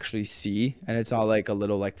could actually see and it's not like a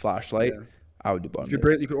little like flashlight, Yeah. I would do bottom.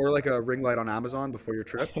 You could order like a ring light on Amazon before your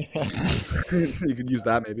trip. You could use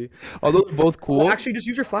that maybe. Although they're both cool. Well, actually, just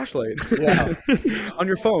use your flashlight. Yeah. On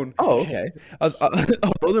your phone. Oh, okay.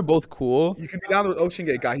 Although they're both cool. You can be down with Ocean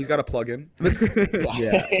Gate guy. He's got a plug-in.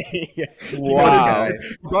 Yeah. Yeah. Wow.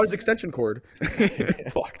 He brought his extension cord.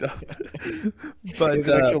 Fucked up. But It's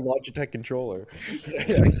an actual Logitech controller.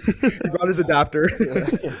 He brought his adapter.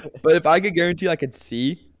 but if I could guarantee I could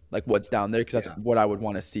see like what's down there, because that's Yeah. what I would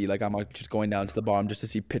want to see. Like I'm like just going down to the bottom just to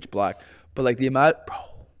see pitch black. But like the amount, bro,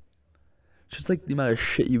 just like the amount of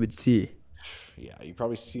shit you would see. Yeah, you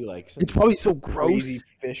probably see like some It's probably so gross. crazy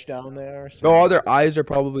fish down there. Oh, their eyes are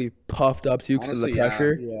probably puffed up too because of the Honestly, yeah.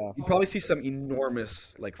 pressure. Yeah. You probably see some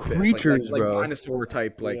enormous like fish, Creatures, like bro. dinosaur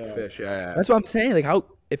type like Yeah. fish. Yeah. That's what I'm saying. Like how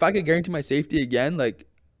if I could guarantee my safety again, like,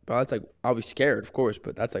 bro, that's like I'll be scared, of course,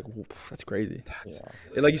 but that's like that's crazy.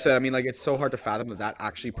 Like you said, I mean, like it's so hard to fathom that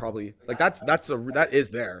actually probably like that is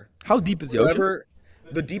there. How deep is the ocean? Whatever,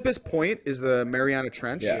 the deepest point is the Mariana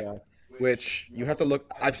Trench. Yeah. Which you have to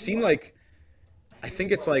look. I've seen like, I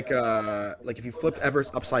think it's like if you flipped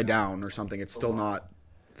Everest upside down or something, it's still not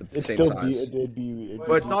the It's same still size. it'd be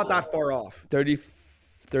But it's not that far off.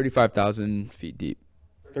 35,000 feet deep.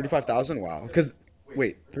 35,000. Wow. Because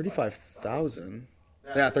wait, 35,000.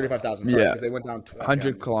 Yeah, 35,000. Sorry, Yeah. because they went down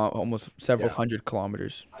 100 almost several hundred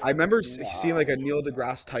kilometers. I remember seeing like a Neil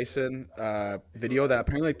deGrasse Tyson video that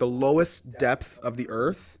apparently like the lowest depth of the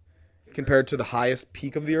Earth compared to the highest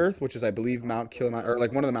peak of the Earth, which is I believe Mount Kilimanjaro or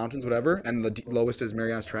like one of the mountains, whatever, and the lowest is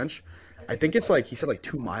Marianas Trench. I think it's like he said like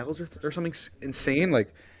 2 miles or something insane.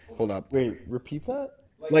 Like, hold up, Wait, repeat that?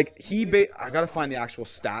 like I gotta find the actual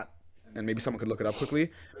stat, and maybe someone could look it up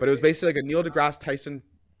quickly. But it was basically like a Neil deGrasse Tyson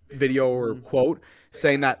video or quote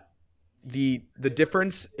saying that the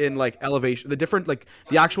difference in like elevation,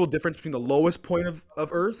 the actual difference between the lowest point of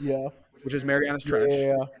Earth, Yeah. which is Marianas Trench,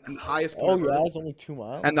 Yeah. and the highest point Oh of yeah, Earth, it's only 2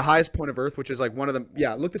 miles. and the highest point of Earth, which is like one of them.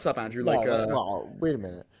 Yeah, look this up, Andrew. No, Like, no, wait a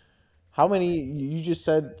minute. How many? You just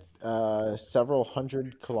said several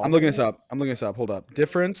hundred kilometers. I'm looking this up. Hold up.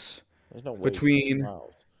 Difference. There's no way between- 2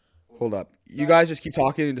 miles. Hold up. You guys just keep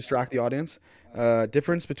talking and distract the audience.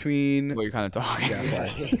 Difference between. Well, you're kind of talking. Yeah,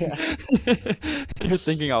 sorry. You're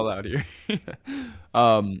thinking out loud here.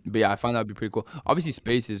 But yeah, I find that would be pretty cool. Obviously,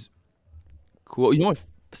 space is cool. You know what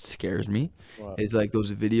scares me What? is like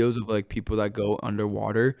those videos of like people that go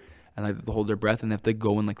underwater and like they hold their breath and they have to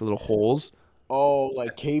go in like little holes. Oh,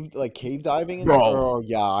 like cave diving and Bro. stuff? Oh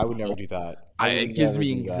yeah, I would never do that. It gives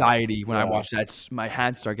me anxiety when I Yeah. watch that. My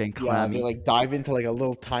hands start getting Yeah, clammy. they like dive into like a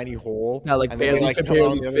little tiny hole. Yeah, like and then they barely- like could come out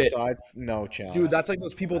on barely the other fit. side. No chance. Dude, that's like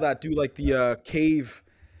those people that do like the cave.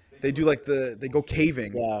 They do like they go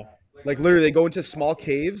caving. yeah. Like literally, they go into small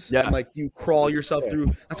caves Yeah. and like you crawl yourself through.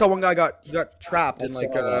 That's how one guy got trapped and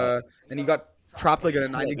like saw that. and he got trapped like at a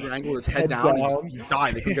 90-degree angle with his head Head down. down. He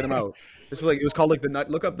died. They couldn't get him out. This was like it was called like the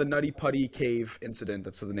look up the Nutty Putty Cave incident.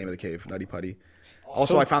 That's the name of the cave, Nutty Putty.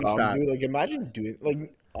 Also, So I found the dumb, stat. Dude, like imagine doing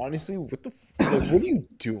like honestly, what the like, what are you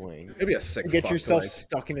doing? It'd be a sick Get fuck to, yourself like-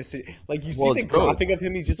 stuck in a city. Like you Well, see the it's- bro. graphic of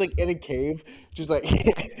him, he's just like in a cave, just like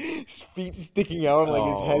his feet sticking out, and like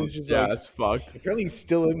his head is just yeah, like it's fucked. apparently he's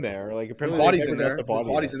still in there. Like His apparently they body's never in got there. the His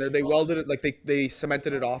body body's out. in there. They welded it like they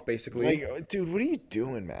cemented it off basically. Like, dude, what are you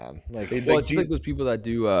doing, man? Like, Well, it's like those people that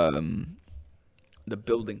do the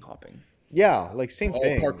building hopping. yeah, like same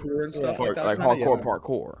thing. parkour and stuff Yeah. like that. Like kinda, hardcore yeah.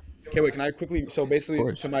 parkour. Okay, wait. Can I quickly? So basically,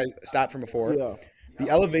 course. to my stat from before, Yeah. the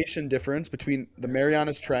elevation difference between the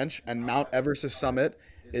Marianas Trench and Mount Everest's summit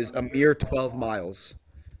is a mere 12 miles.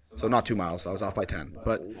 So not 2 miles. I was off by 10,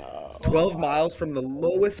 but 12 miles from the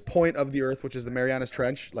lowest point of the Earth, which is the Marianas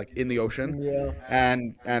Trench, like in the ocean, Yeah.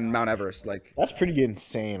 and Mount Everest. Like That's pretty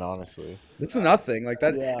insane, honestly. it's nothing like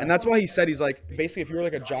that, Yeah. and that's why he said he's like basically if you were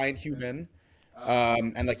like a giant human,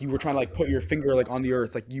 and like you were trying to like put your finger like on the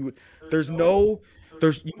Earth, like you would.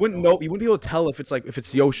 You wouldn't know. You wouldn't be able to tell if it's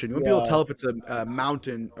the ocean. You wouldn't be able to Yeah. tell if it's a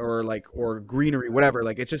mountain or greenery, whatever.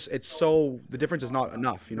 Like it's so the difference is not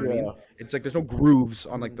enough. You know what I mean? Yeah. It's like there's no grooves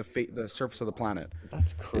on like the surface of the planet.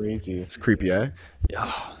 That's crazy. It's creepy, eh?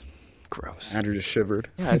 Yeah, gross. Andrew just shivered.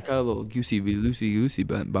 Yeah, it's got a little loosey goosey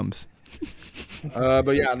bumps.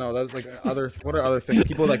 But yeah, no, that's like other. What are other things?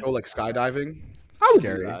 People that go like skydiving. I would do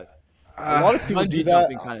Scary. that. A lot of people do Bungee that.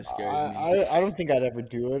 jumping kind of scares me. I don't think I'd ever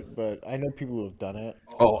do it, but I know people who have done it.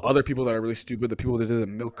 Oh, other people that are really stupid. The people that did the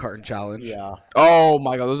milk carton challenge. Yeah. Oh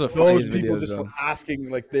my god, those are Those funniest people videos, just though. were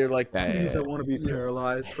asking, like, they're like, Yeah, please, yeah, I want to be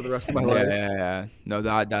paralyzed for the rest of my Yeah, life. yeah. No,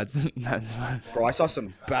 that's Bro, I saw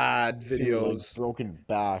some bad Like videos. broken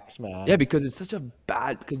backs, man. yeah, because it's such a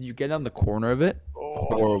bad because you get on the corner of it.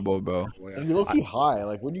 Horrible, bro. And you look high.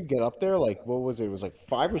 Like when you get up there, like what was it? It was like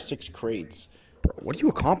 5 or 6 crates, What do you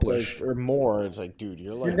accomplish? or more. It's like, dude,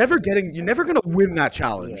 you're like, You're never gonna win that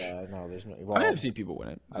challenge. yeah, no, there's no. I Well, have seen people win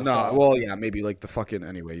it. No, well, yeah, maybe like the fucking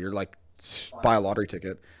anyway. You're like buy a lottery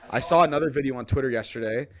ticket. I saw another video on Twitter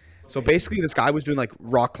yesterday. So basically, this guy was doing like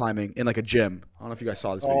rock climbing in like a gym. I don't know if you guys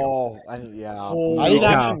saw this video. oh, yeah. Holy I didn't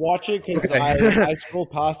cow. actually watch it because I scrolled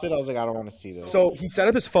past it. I was like, I don't want to see this. So he set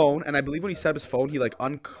up his phone, and I believe when he set up his phone, he like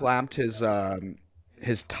unclamped his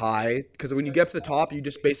tie, because when you get up to the top, you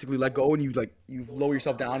just basically let go and you lower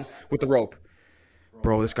yourself down with the rope.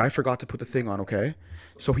 Bro, this guy forgot to put the thing on. Okay,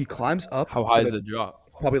 so he climbs up. How high is the drop?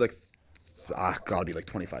 Probably like gotta be like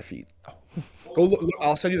 25 feet. Go look,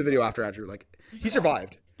 I'll send you the video after, Andrew. Like, he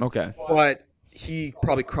survived, Okay. but he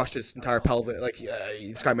probably crushed his entire pelvic. Like,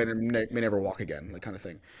 this guy may never walk again, like, kind of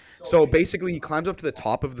thing. So basically, he climbs up to the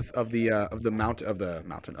top of the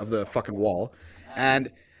fucking wall,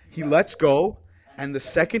 and he lets go. And the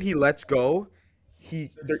second he lets go, he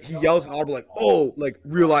yells an audible like, "Oh!" Like,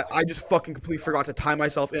 realize I just fucking completely forgot to tie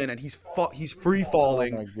myself in, and he's free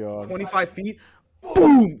falling, Oh my God. 25 feet.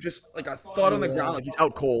 Boom! Just like a thud on the ground, like he's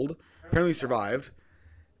out cold. Apparently he survived.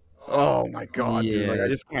 Oh my god, dude! Like, I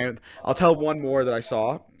just can't. I'll tell one more that I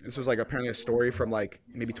saw. This was like apparently a story from like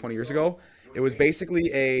maybe 20 years ago. It was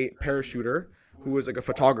basically a parachuter who was like a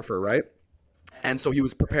photographer, right? And so he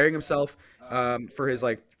was preparing himself for his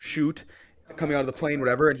like shoot, coming out of the plane,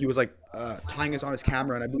 whatever. And he was like tying on his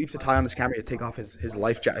camera, and I believe to tie on his camera, he had to take off his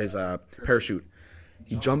parachute.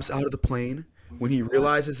 He jumps out of the plane. When he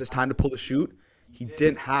realizes it's time to pull the chute, he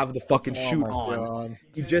didn't have the fucking chute on. God.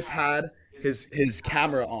 He just had his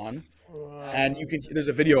camera on, and there's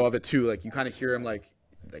a video of it too. Like, you kind of hear him like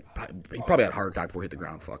he probably had a heart attack before he hit the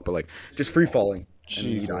ground. Fuck, but like just free falling, and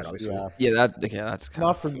he died obviously. Yeah. That's kind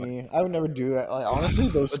Not for me. I would never do it. Like, honestly,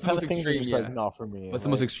 those What's the kind of most things are just extreme, like not for me. What's the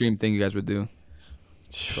most extreme thing you guys would do?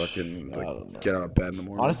 Fucking I don't know. get out of bed in the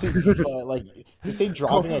morning. Honestly, like they say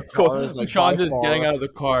driving a car is like Sean's by just far- getting out of the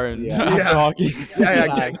car and Yeah. after Yeah. hockey.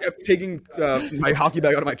 yeah, taking my hockey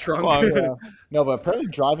bag out of my trunk. Fuck. Yeah. No, but apparently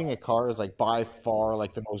driving a car is like by far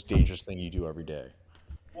like the most dangerous thing you do every day.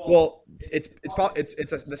 Well,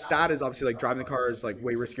 the stat is obviously like driving the car is like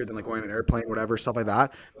way riskier than like going on an airplane, whatever, stuff like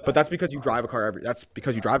that. But that's because you drive a car every day.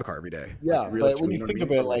 Yeah, Like, but realistically, when you know what think I of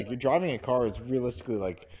mean? it, So, like you're driving a car is realistically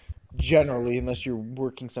like generally, unless you're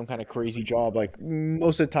working some kind of crazy job, like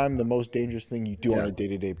most of the time the most dangerous thing you do on a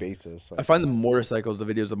day-to-day basis. I Like, find the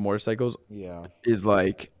videos of motorcycles yeah. is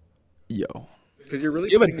like, yo. because you're really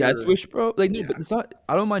You have a putting death your- wish, bro? Like, no, but it's not.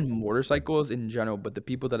 I don't mind motorcycles in general, but the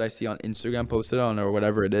people that I see on Instagram posted on or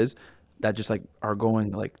whatever it is, that just like are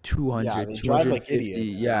going like 200, Yeah, they drive like 250.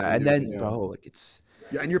 idiots. Yeah, and then Yeah. bro, like it's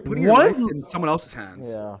Yeah, and you're putting your What? life in someone else's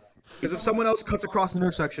hands. Yeah. Because if someone else cuts across an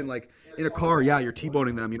intersection, like in a car, yeah, you're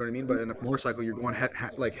T-boning them. You know what I mean? But in a motorcycle, you're going head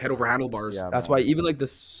over handlebars. Yeah. that's why even like the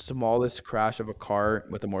smallest crash of a car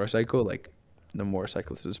with a motorcycle, like the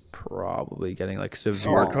motorcyclist is probably getting like severe.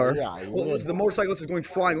 Smart car. Yeah, Well, the motorcyclist is going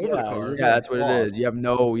flying over the Yeah, car. you're- Yeah, that's what it Lost. is. You have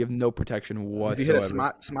no protection If you whatsoever. hit a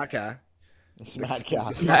smart car. Smack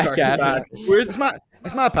cat. Smack cat. Where's smart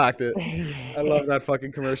packed it? I love that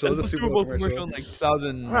fucking commercial. That's It's the a Super Bowl commercial in like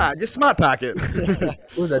 2000. Just smart pack it.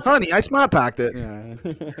 What was that? Honey, I smart packed it.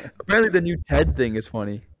 Apparently, the new TED thing is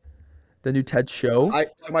funny. The new TED show.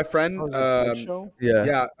 So my friend, Oh, is it a TED show? Yeah.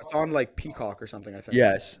 yeah, it's on like Peacock or something. I think.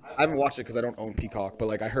 Yes. I haven't watched it because I don't own Peacock, but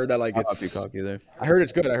like I heard that like Not it's. Peacock either. I heard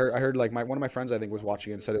it's good. I heard like one of my friends I think was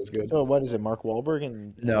watching it and said it was good. So what is it? Mark Wahlberg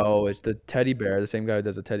and No, it's the teddy bear, the same guy who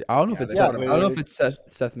does the teddy. I don't know if it's Yeah, Seth. but I don't know if it's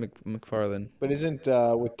Seth MacFarlane. but isn't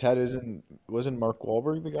with Ted wasn't Mark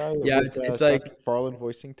Wahlberg the guy? Yeah, with, it's Seth like- MacFarlane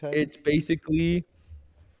voicing Ted. It's basically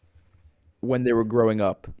when they were growing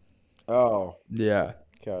up. Oh, Yeah.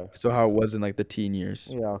 okay. So how it was in like the teen years.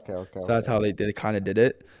 Yeah, okay. So that's how they kind of did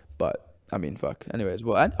it. But I mean, fuck. Anyways,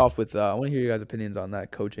 we'll end off with I want to hear you guys' opinions on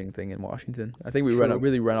that coaching thing in Washington. I think we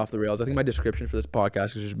really ran off the rails. I think my description for this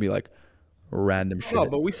podcast is just be like random shit. No,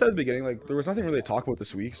 but we said at the beginning like there was nothing really to talk about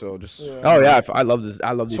this week, so just Oh yeah, I love this.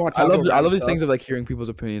 I love these. wanna I talk love. about I love random these things stuff. of like hearing people's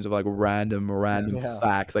opinions of like random Yeah.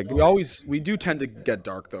 facts. Like we do tend to get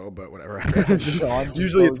dark though, but whatever. Sean just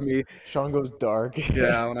Usually it's goes- me. Sean goes dark.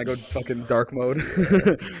 Yeah, when I go fucking dark mode.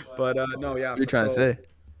 But no, yeah. what you're trying to say.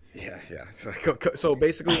 Yeah. So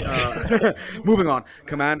basically, moving on.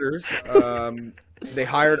 Commanders, they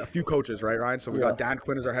hired a few coaches, right, Ryan? So we got Dan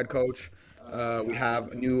Quinn as our head coach. We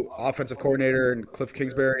have a new offensive coordinator and Cliff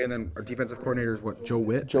Kingsbury, and then our defensive coordinator is what, Joe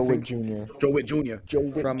Witt? Joe I Witt think? Jr. Joe Witt Jr. Joe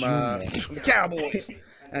Witt from, Jr. from the Cowboys,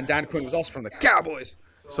 and Dan Quinn was also from the Cowboys.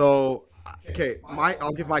 So, okay,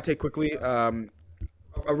 I'll give my take quickly.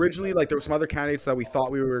 Originally, like there were some other candidates that we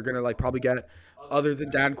thought we were gonna like probably get, other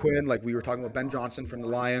than Dan Quinn. Like we were talking about Ben Johnson from the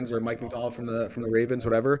Lions or Mike McDonald from the Ravens,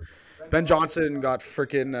 whatever. Ben Johnson got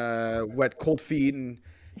freaking wet cold feet and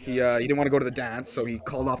he didn't want to go to the dance, so he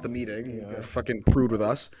called off the meeting. He got fucking prude with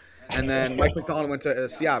us. And then Mike McDonald went to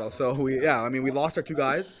Seattle. So we lost our two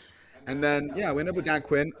guys. And then we ended up with Dan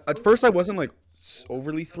Quinn. At first, I wasn't like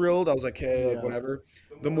overly thrilled. I was like, hey, like whatever.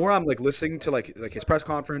 The more I'm like listening to like his press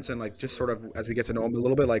conference and like just sort of as we get to know him a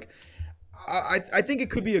little bit, like I think it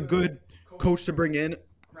could be a good coach to bring in.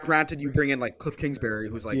 Granted, you bring in like Cliff Kingsbury,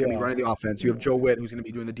 who's like going to be running the offense. You have Joe Witt, who's going to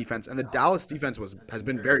be doing the defense, and the Dallas defense has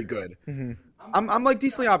been very good. Mm-hmm. I'm like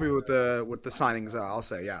decently happy with the signings. I'll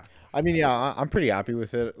say, yeah. I mean, I'm pretty happy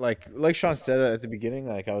with it. Like Sean said at the beginning,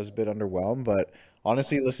 like I was a bit underwhelmed, but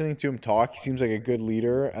honestly, listening to him talk, he seems like a good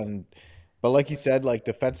leader. But like he said, like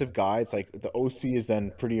defensive guy, it's like the OC is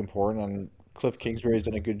then pretty important, and Cliff Kingsbury has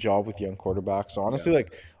done a good job with young quarterbacks. So honestly,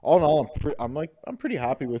 like all in all, I'm pretty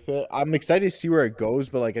happy with it. I'm excited to see where it goes,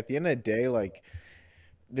 but like at the end of the day, like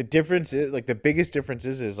the difference is like the biggest difference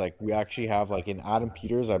is like we actually have like in Adam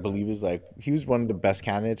Peters, I believe is like he was one of the best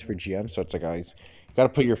candidates for GM. So it's like guys, you got to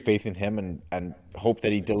put your faith in him and hope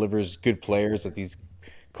that he delivers good players that these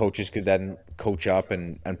coaches could then coach up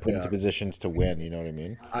and put into positions to win. You know what I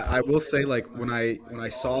mean? I will say, like when I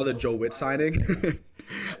saw the Joe Witt signing,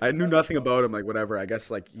 I knew nothing about him. Like whatever, I guess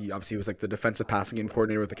like he obviously was like the defensive passing game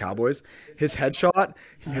coordinator with the Cowboys. His headshot,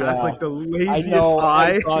 he has like the laziest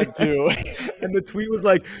eye. I thought too. And the tweet was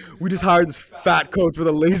like, "We just hired this fat coach with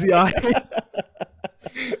a lazy eye."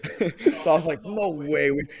 So I was like, "No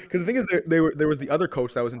way!" Because the thing is, there was the other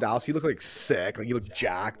coach that was in Dallas. He looked like sick, like he looked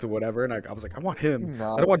jacked or whatever. And I was like, "I want him.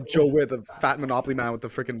 I don't want Joe Witt, the fat Monopoly man with the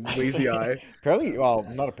freaking lazy eye." Apparently, well,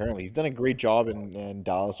 not apparently. He's done a great job in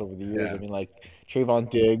Dallas over the years. Yeah. I mean, like Trayvon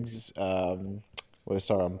Diggs.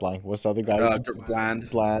 Sorry, I'm blank. What's the other guy?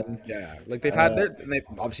 Bland. Yeah, like they've had they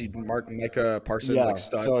obviously Micah Parsons like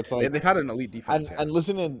stud. So it's like they've had an elite defense. And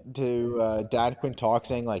listening to Dan Quinn talk,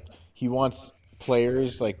 saying like he wants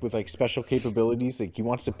players like with like special capabilities, like he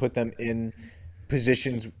wants to put them in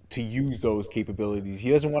positions to use those capabilities. He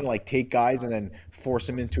doesn't want to like take guys and then force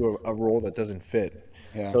them into a role that doesn't fit.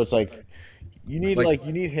 Yeah. So it's like you need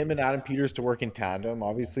you need him and Adam Peters to work in tandem,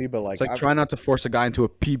 obviously, but like It's like try not to force a guy into a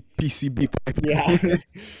PCB pipe. Yeah.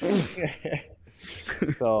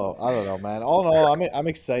 So I don't know, man. All in all, I'm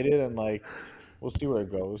excited and like we'll see where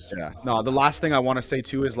it goes. Yeah. No, the last thing I want to say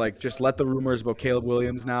too is like just let the rumors about Caleb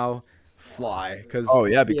Williams now fly because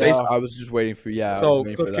because I was just waiting for So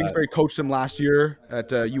Cliff Kingsbury coached him last year at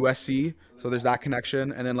USC, so there's that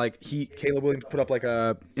connection. And then like Caleb Williams put up like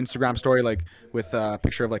a Instagram story like with a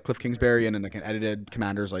picture of like Cliff Kingsbury and then like an edited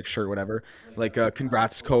Commanders like shirt, whatever. Like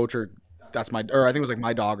congrats, coach, or I think it was like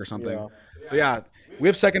my dog or something. Yeah. So yeah, we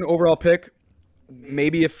have second overall pick.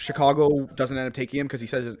 Maybe if Chicago doesn't end up taking him because he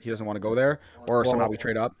says he doesn't want to go there, or somehow we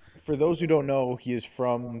trade up. For those who don't know, he is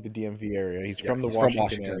from the DMV area. He's from the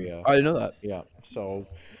Washington area. I didn't know that. Yeah, so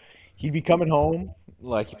he'd be coming home.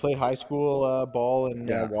 Like he played high school ball in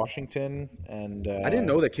Washington, and I didn't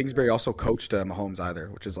know that Kingsbury also coached Mahomes either,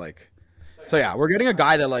 which is like, so yeah, we're getting a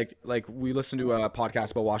guy that like we listened to a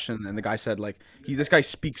podcast about Washington, and the guy said like this guy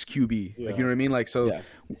speaks QB, like you know what I mean, like so,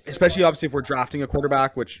 especially obviously if we're drafting a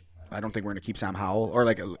quarterback, which I don't think we're gonna keep Sam Howell, or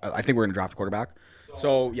like I think we're gonna draft a quarterback.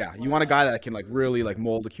 So yeah, you want a guy that can like really like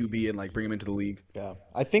mold the QB and like bring him into the league. Yeah,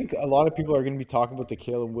 I think a lot of people are going to be talking about the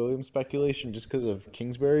Caleb Williams speculation just because of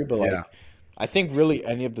Kingsbury, but like I think really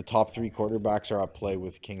any of the top three quarterbacks are at play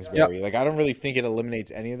with Kingsbury. Like I don't really think it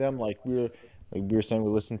eliminates any of them. Like we were saying, we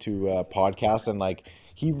listened to a podcast and like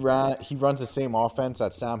he runs the same offense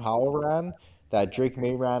that Sam Howell ran, that Drake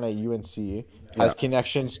May ran at UNC, has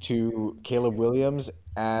connections to Caleb Williams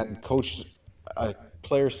and coached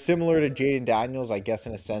players similar to Jaden Daniels, I guess,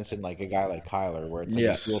 in a sense, in like a guy like Kyler, where it's like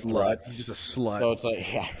Yeah. a dual threat. He's just a slut. So it's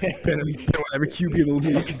like, yeah, He's been with every QB in the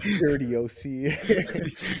league. dirty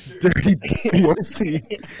OC. Dirty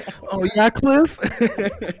DOC. Oh yeah, Cliff.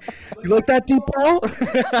 You like that deep ball?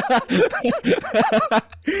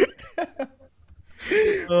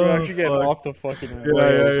 We're actually getting off the fucking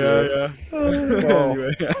Yeah. Oh,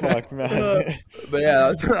 Anyway. fuck, man. But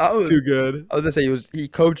yeah, It's too good. I was gonna say he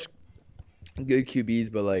coached good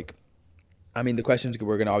QBs, but like, I mean, the questions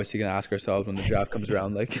we're gonna ask ourselves when the draft comes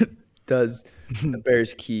around, like, does the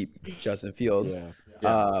Bears keep Justin Fields?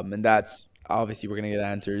 And that's obviously we're gonna get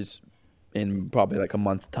answers in probably like a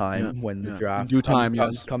month time when the draft Due time,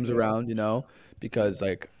 comes around, you know, because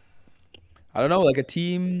like, I don't know, like a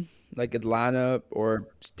team like Atlanta or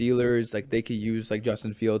Steelers, like they could use like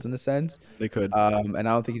Justin Fields in a sense. They could. And I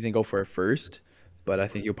don't think he's gonna go for a first, but I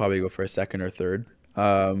think he'll probably go for a second or third.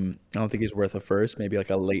 I don't think he's worth a first, maybe like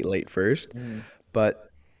a late first. But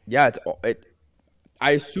yeah,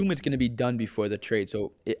 I assume it's gonna be done before the trade,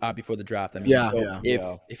 so before the draft. I mean, Yeah, so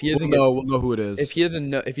yeah. if he doesn't we'll know who it is. if he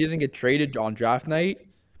doesn't get traded on draft night,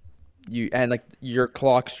 like your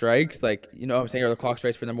clock strikes, like, you know what I'm saying, or the clock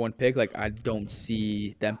strikes for number one pick, like I don't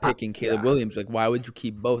see them picking Caleb Williams. Like, why would you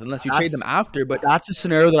keep both unless you trade them after? But That's a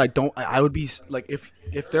scenario that I would be like, if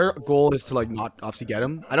their goal is to like not obviously get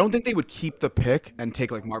him, I don't think they would keep the pick and take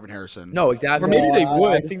like Marvin Harrison. no, exactly. Or maybe they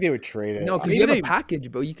would. I think they would trade it. No, because Maybe you have they- a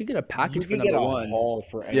package, but you could get a you package for could get number a one. haul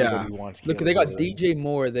for anybody who wants. Look, Caleb they got Williams. DJ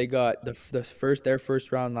Moore. They got their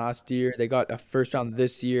first round last year. They got a first round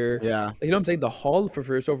this year. Yeah. You know what I'm saying? The haul for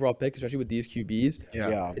first overall pick, especially with these QBs,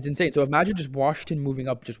 Yeah. it's insane. So imagine just Washington moving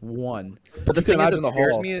up just one. But the You can thing is, imagine that the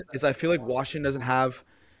scares haul. me is I feel like Washington doesn't have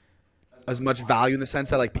as much value in the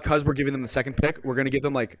sense that like because we're giving them the second pick, we're gonna give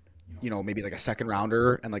them like, you know, maybe like a second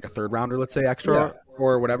rounder and like a third rounder, let's say extra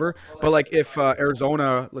or whatever. But like if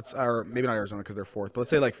Arizona, or maybe not Arizona because they're fourth, but let's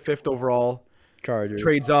say like fifth overall Chargers.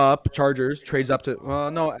 Chargers trades up to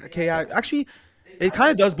no, okay, actually it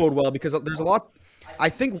kind of does bode well because there's a lot. I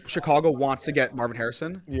think Chicago wants to get Marvin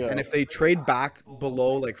Harrison, and if they trade back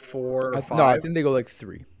below like 4 or 5, No, I think they go like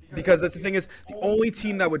 3. because that's the thing is the only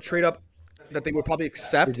team that would trade up that they would probably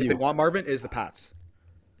accept if they want Marvin is the Pats.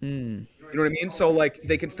 You know what I mean? So like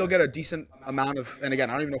they can still get a decent amount of, and again,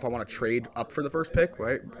 I don't even know if I want to trade up for the first pick,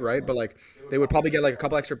 right? But like they would probably get like a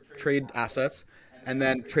couple extra trade assets, and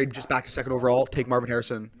then trade just back to second overall, take Marvin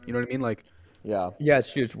Harrison. You know what I mean? Like Yeah. Yeah,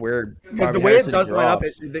 it's just weird. because the way it does line up,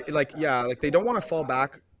 like they don't want to fall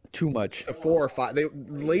back too much. to 4 or 5. They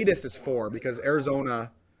latest is 4 because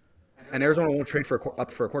Arizona won't trade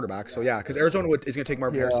up for a quarterback. So yeah, because Arizona is going to take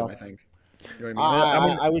Marvin Harrison, I think. You know what I mean? I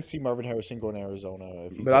mean, I would see Marvin Harrison going to Arizona.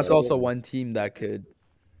 If he's But that's there. also one team that could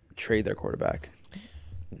trade their quarterback.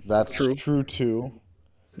 That's true too.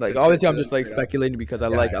 Like To obviously, trade I'm just like yeah. speculating because I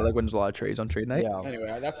like when there's a lot of trades on trade night. Yeah.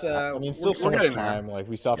 Anyway, that's I mean, still so we're much getting there. time. Like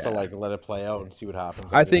we still have to like let it play out and see what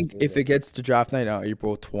happens. I think if it gets to draft night on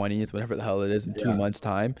April 20th, whatever the hell it is, in 2 months'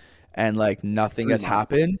 time, and like nothing has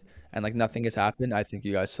happened, I think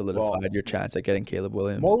you guys solidified your chance at getting Caleb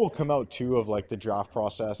Williams. more will come out too of like the draft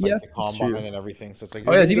process, like Yeah, the that's combine true. and everything. So it's like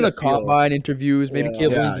Oh yeah, you're it's even gonna the feel- combine interviews. Maybe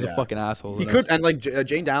Caleb Williams is a yeah. fucking asshole. He could, and like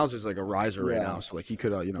Jane Downs is like a riser right Yeah. now, so like he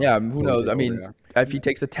could, you know. Yeah, who knows? I totally mean, go over, if he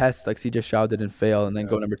takes the test like CJ Stroud didn't fail and then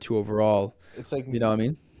go number 2 overall, It's like you know what I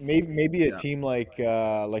mean? maybe a team like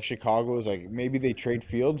Chicago is like maybe they trade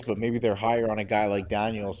Fields, but maybe they're higher on a guy like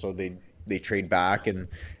Daniel, so they trade back and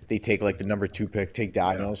they take like the number 2 pick, take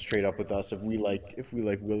Daniels, trade up with us if we like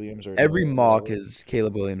Williams or Every mock is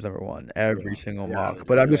Caleb Williams number 1. Every single mock.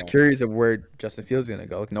 But I'm just curious of where Justin Fields is gonna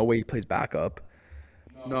go. Like, no way he plays backup.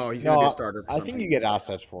 No, he's gonna be No, a starter. For I some think team. you get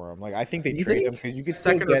assets for him. Like I think they You trade think? him because you could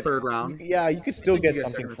still Second or get third round. Yeah, you could still think get you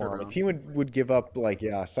get something second or for third him. A round. team would give up like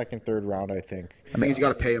second, third round. I think. I think he's got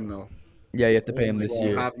to pay him though. Yeah, you have to pay him this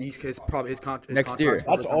year. His Next year. contract's That's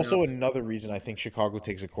probably also coming another reason I think Chicago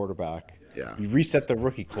takes a quarterback. Yeah. You reset the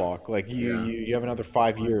rookie clock. Like you have another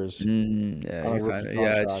 5 years. Yeah, on a you're rookie kinda,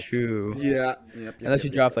 yeah, it's contract. true. up. Yeah. Yep, Unless you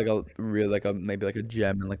draft like a real, like a maybe like a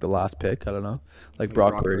gem in like the last pick. I don't know, like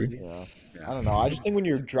Brock Purdy. Yeah. I don't know. I just think when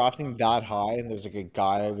you're drafting that high and there's like a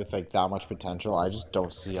guy with like that much potential, I just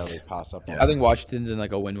don't see how they pass up on I think Washington's in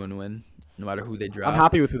like a win-win-win, no matter who they draft. I'm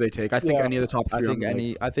happy with who they take. I think Yeah. any of the top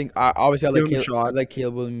 3. I think I'm like, obviously I like Give him a Caleb, I shot. like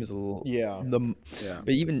Caleb Williams a little. Yeah. Yeah.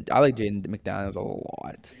 But even I like Jaden McDaniels a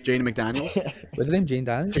lot. Jane McDaniels. What's his name? Jane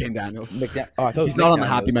Daniels. Jane Daniels. Oh, I thought it was He's not on the McDaniels.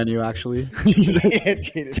 happy menu actually. Yeah,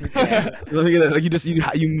 Jaden McDaniels. Let me get it.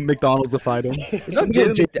 Like you McDonald's fied him. It's not Jane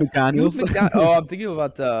Jaden McDaniels. Oh, I'm thinking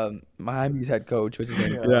about Miami's head coach. What's his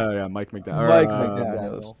name? Yeah, Mike McDaniels. Mike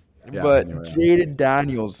McDaniels. Yeah, But anyway. Jaden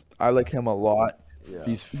Daniels, I like him a lot. Yeah.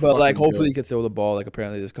 He's But like, fucking hopefully good. he could throw the ball. Like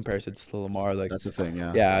apparently there's comparisons to Lamar. Like That's the thing.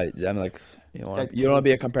 Yeah. yeah, I'm like you don't Guy want to be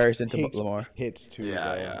a takes- comparison to takes Lamar. hits too. Yeah,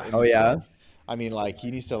 though, yeah. in Oh yeah. himself. I mean, like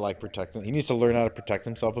he needs to like protect him. He needs to learn how to protect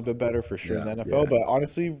himself a bit better for sure in Yeah, the NFL. yeah. But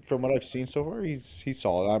honestly, from what I've seen so far, he's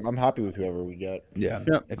solid. I'm happy with whoever we get. Yeah.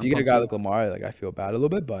 Yeah, If I'm you get a pumped guy too. like Lamar, like I feel bad a little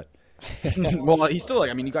bit, but Well, he's still like.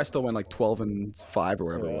 I mean, you guys still went like 12-5 or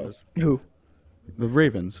whatever it was. who? The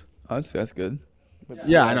Ravens. Oh, that's good.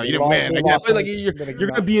 Yeah, I know you didn't win. Like, yeah, but like you're But,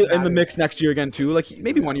 gonna be in the mix next year again too. Like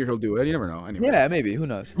maybe one year he'll do it. You never know. Anyway. Yeah, maybe. Who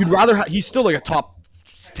knows? You'd rather he's still like a top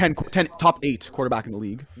 10, top 8 quarterback in the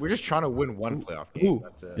league. We're just trying to win one playoff game. Who?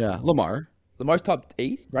 That's it. Yeah, Lamar. Lamar's top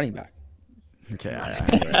 8 running back. Okay.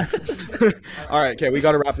 All right. Okay, we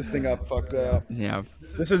got to wrap this thing up. Fuck that. Yeah.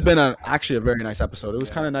 This has been actually a very nice episode. It was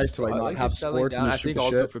kind of nice to like not have sports and I just shoot think the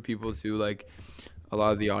also shit. for people too, like a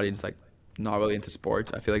lot of the audience, like not really into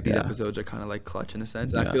sports. I feel like these Yeah. episodes are kind of like clutch in a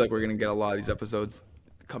sense. And Yeah. I feel like we're gonna get a lot of these episodes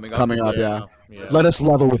coming up. Coming up, Yeah. yeah. Let us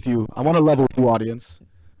level with you. I want to level with you, audience.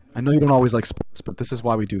 I know you don't always like sports, but this is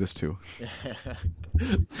why we do this too.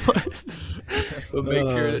 So make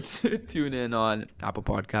sure to tune in on Apple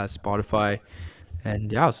Podcasts, Spotify,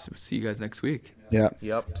 and yeah, I'll see you guys next week. Yeah.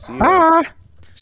 Yep. See you. Ah.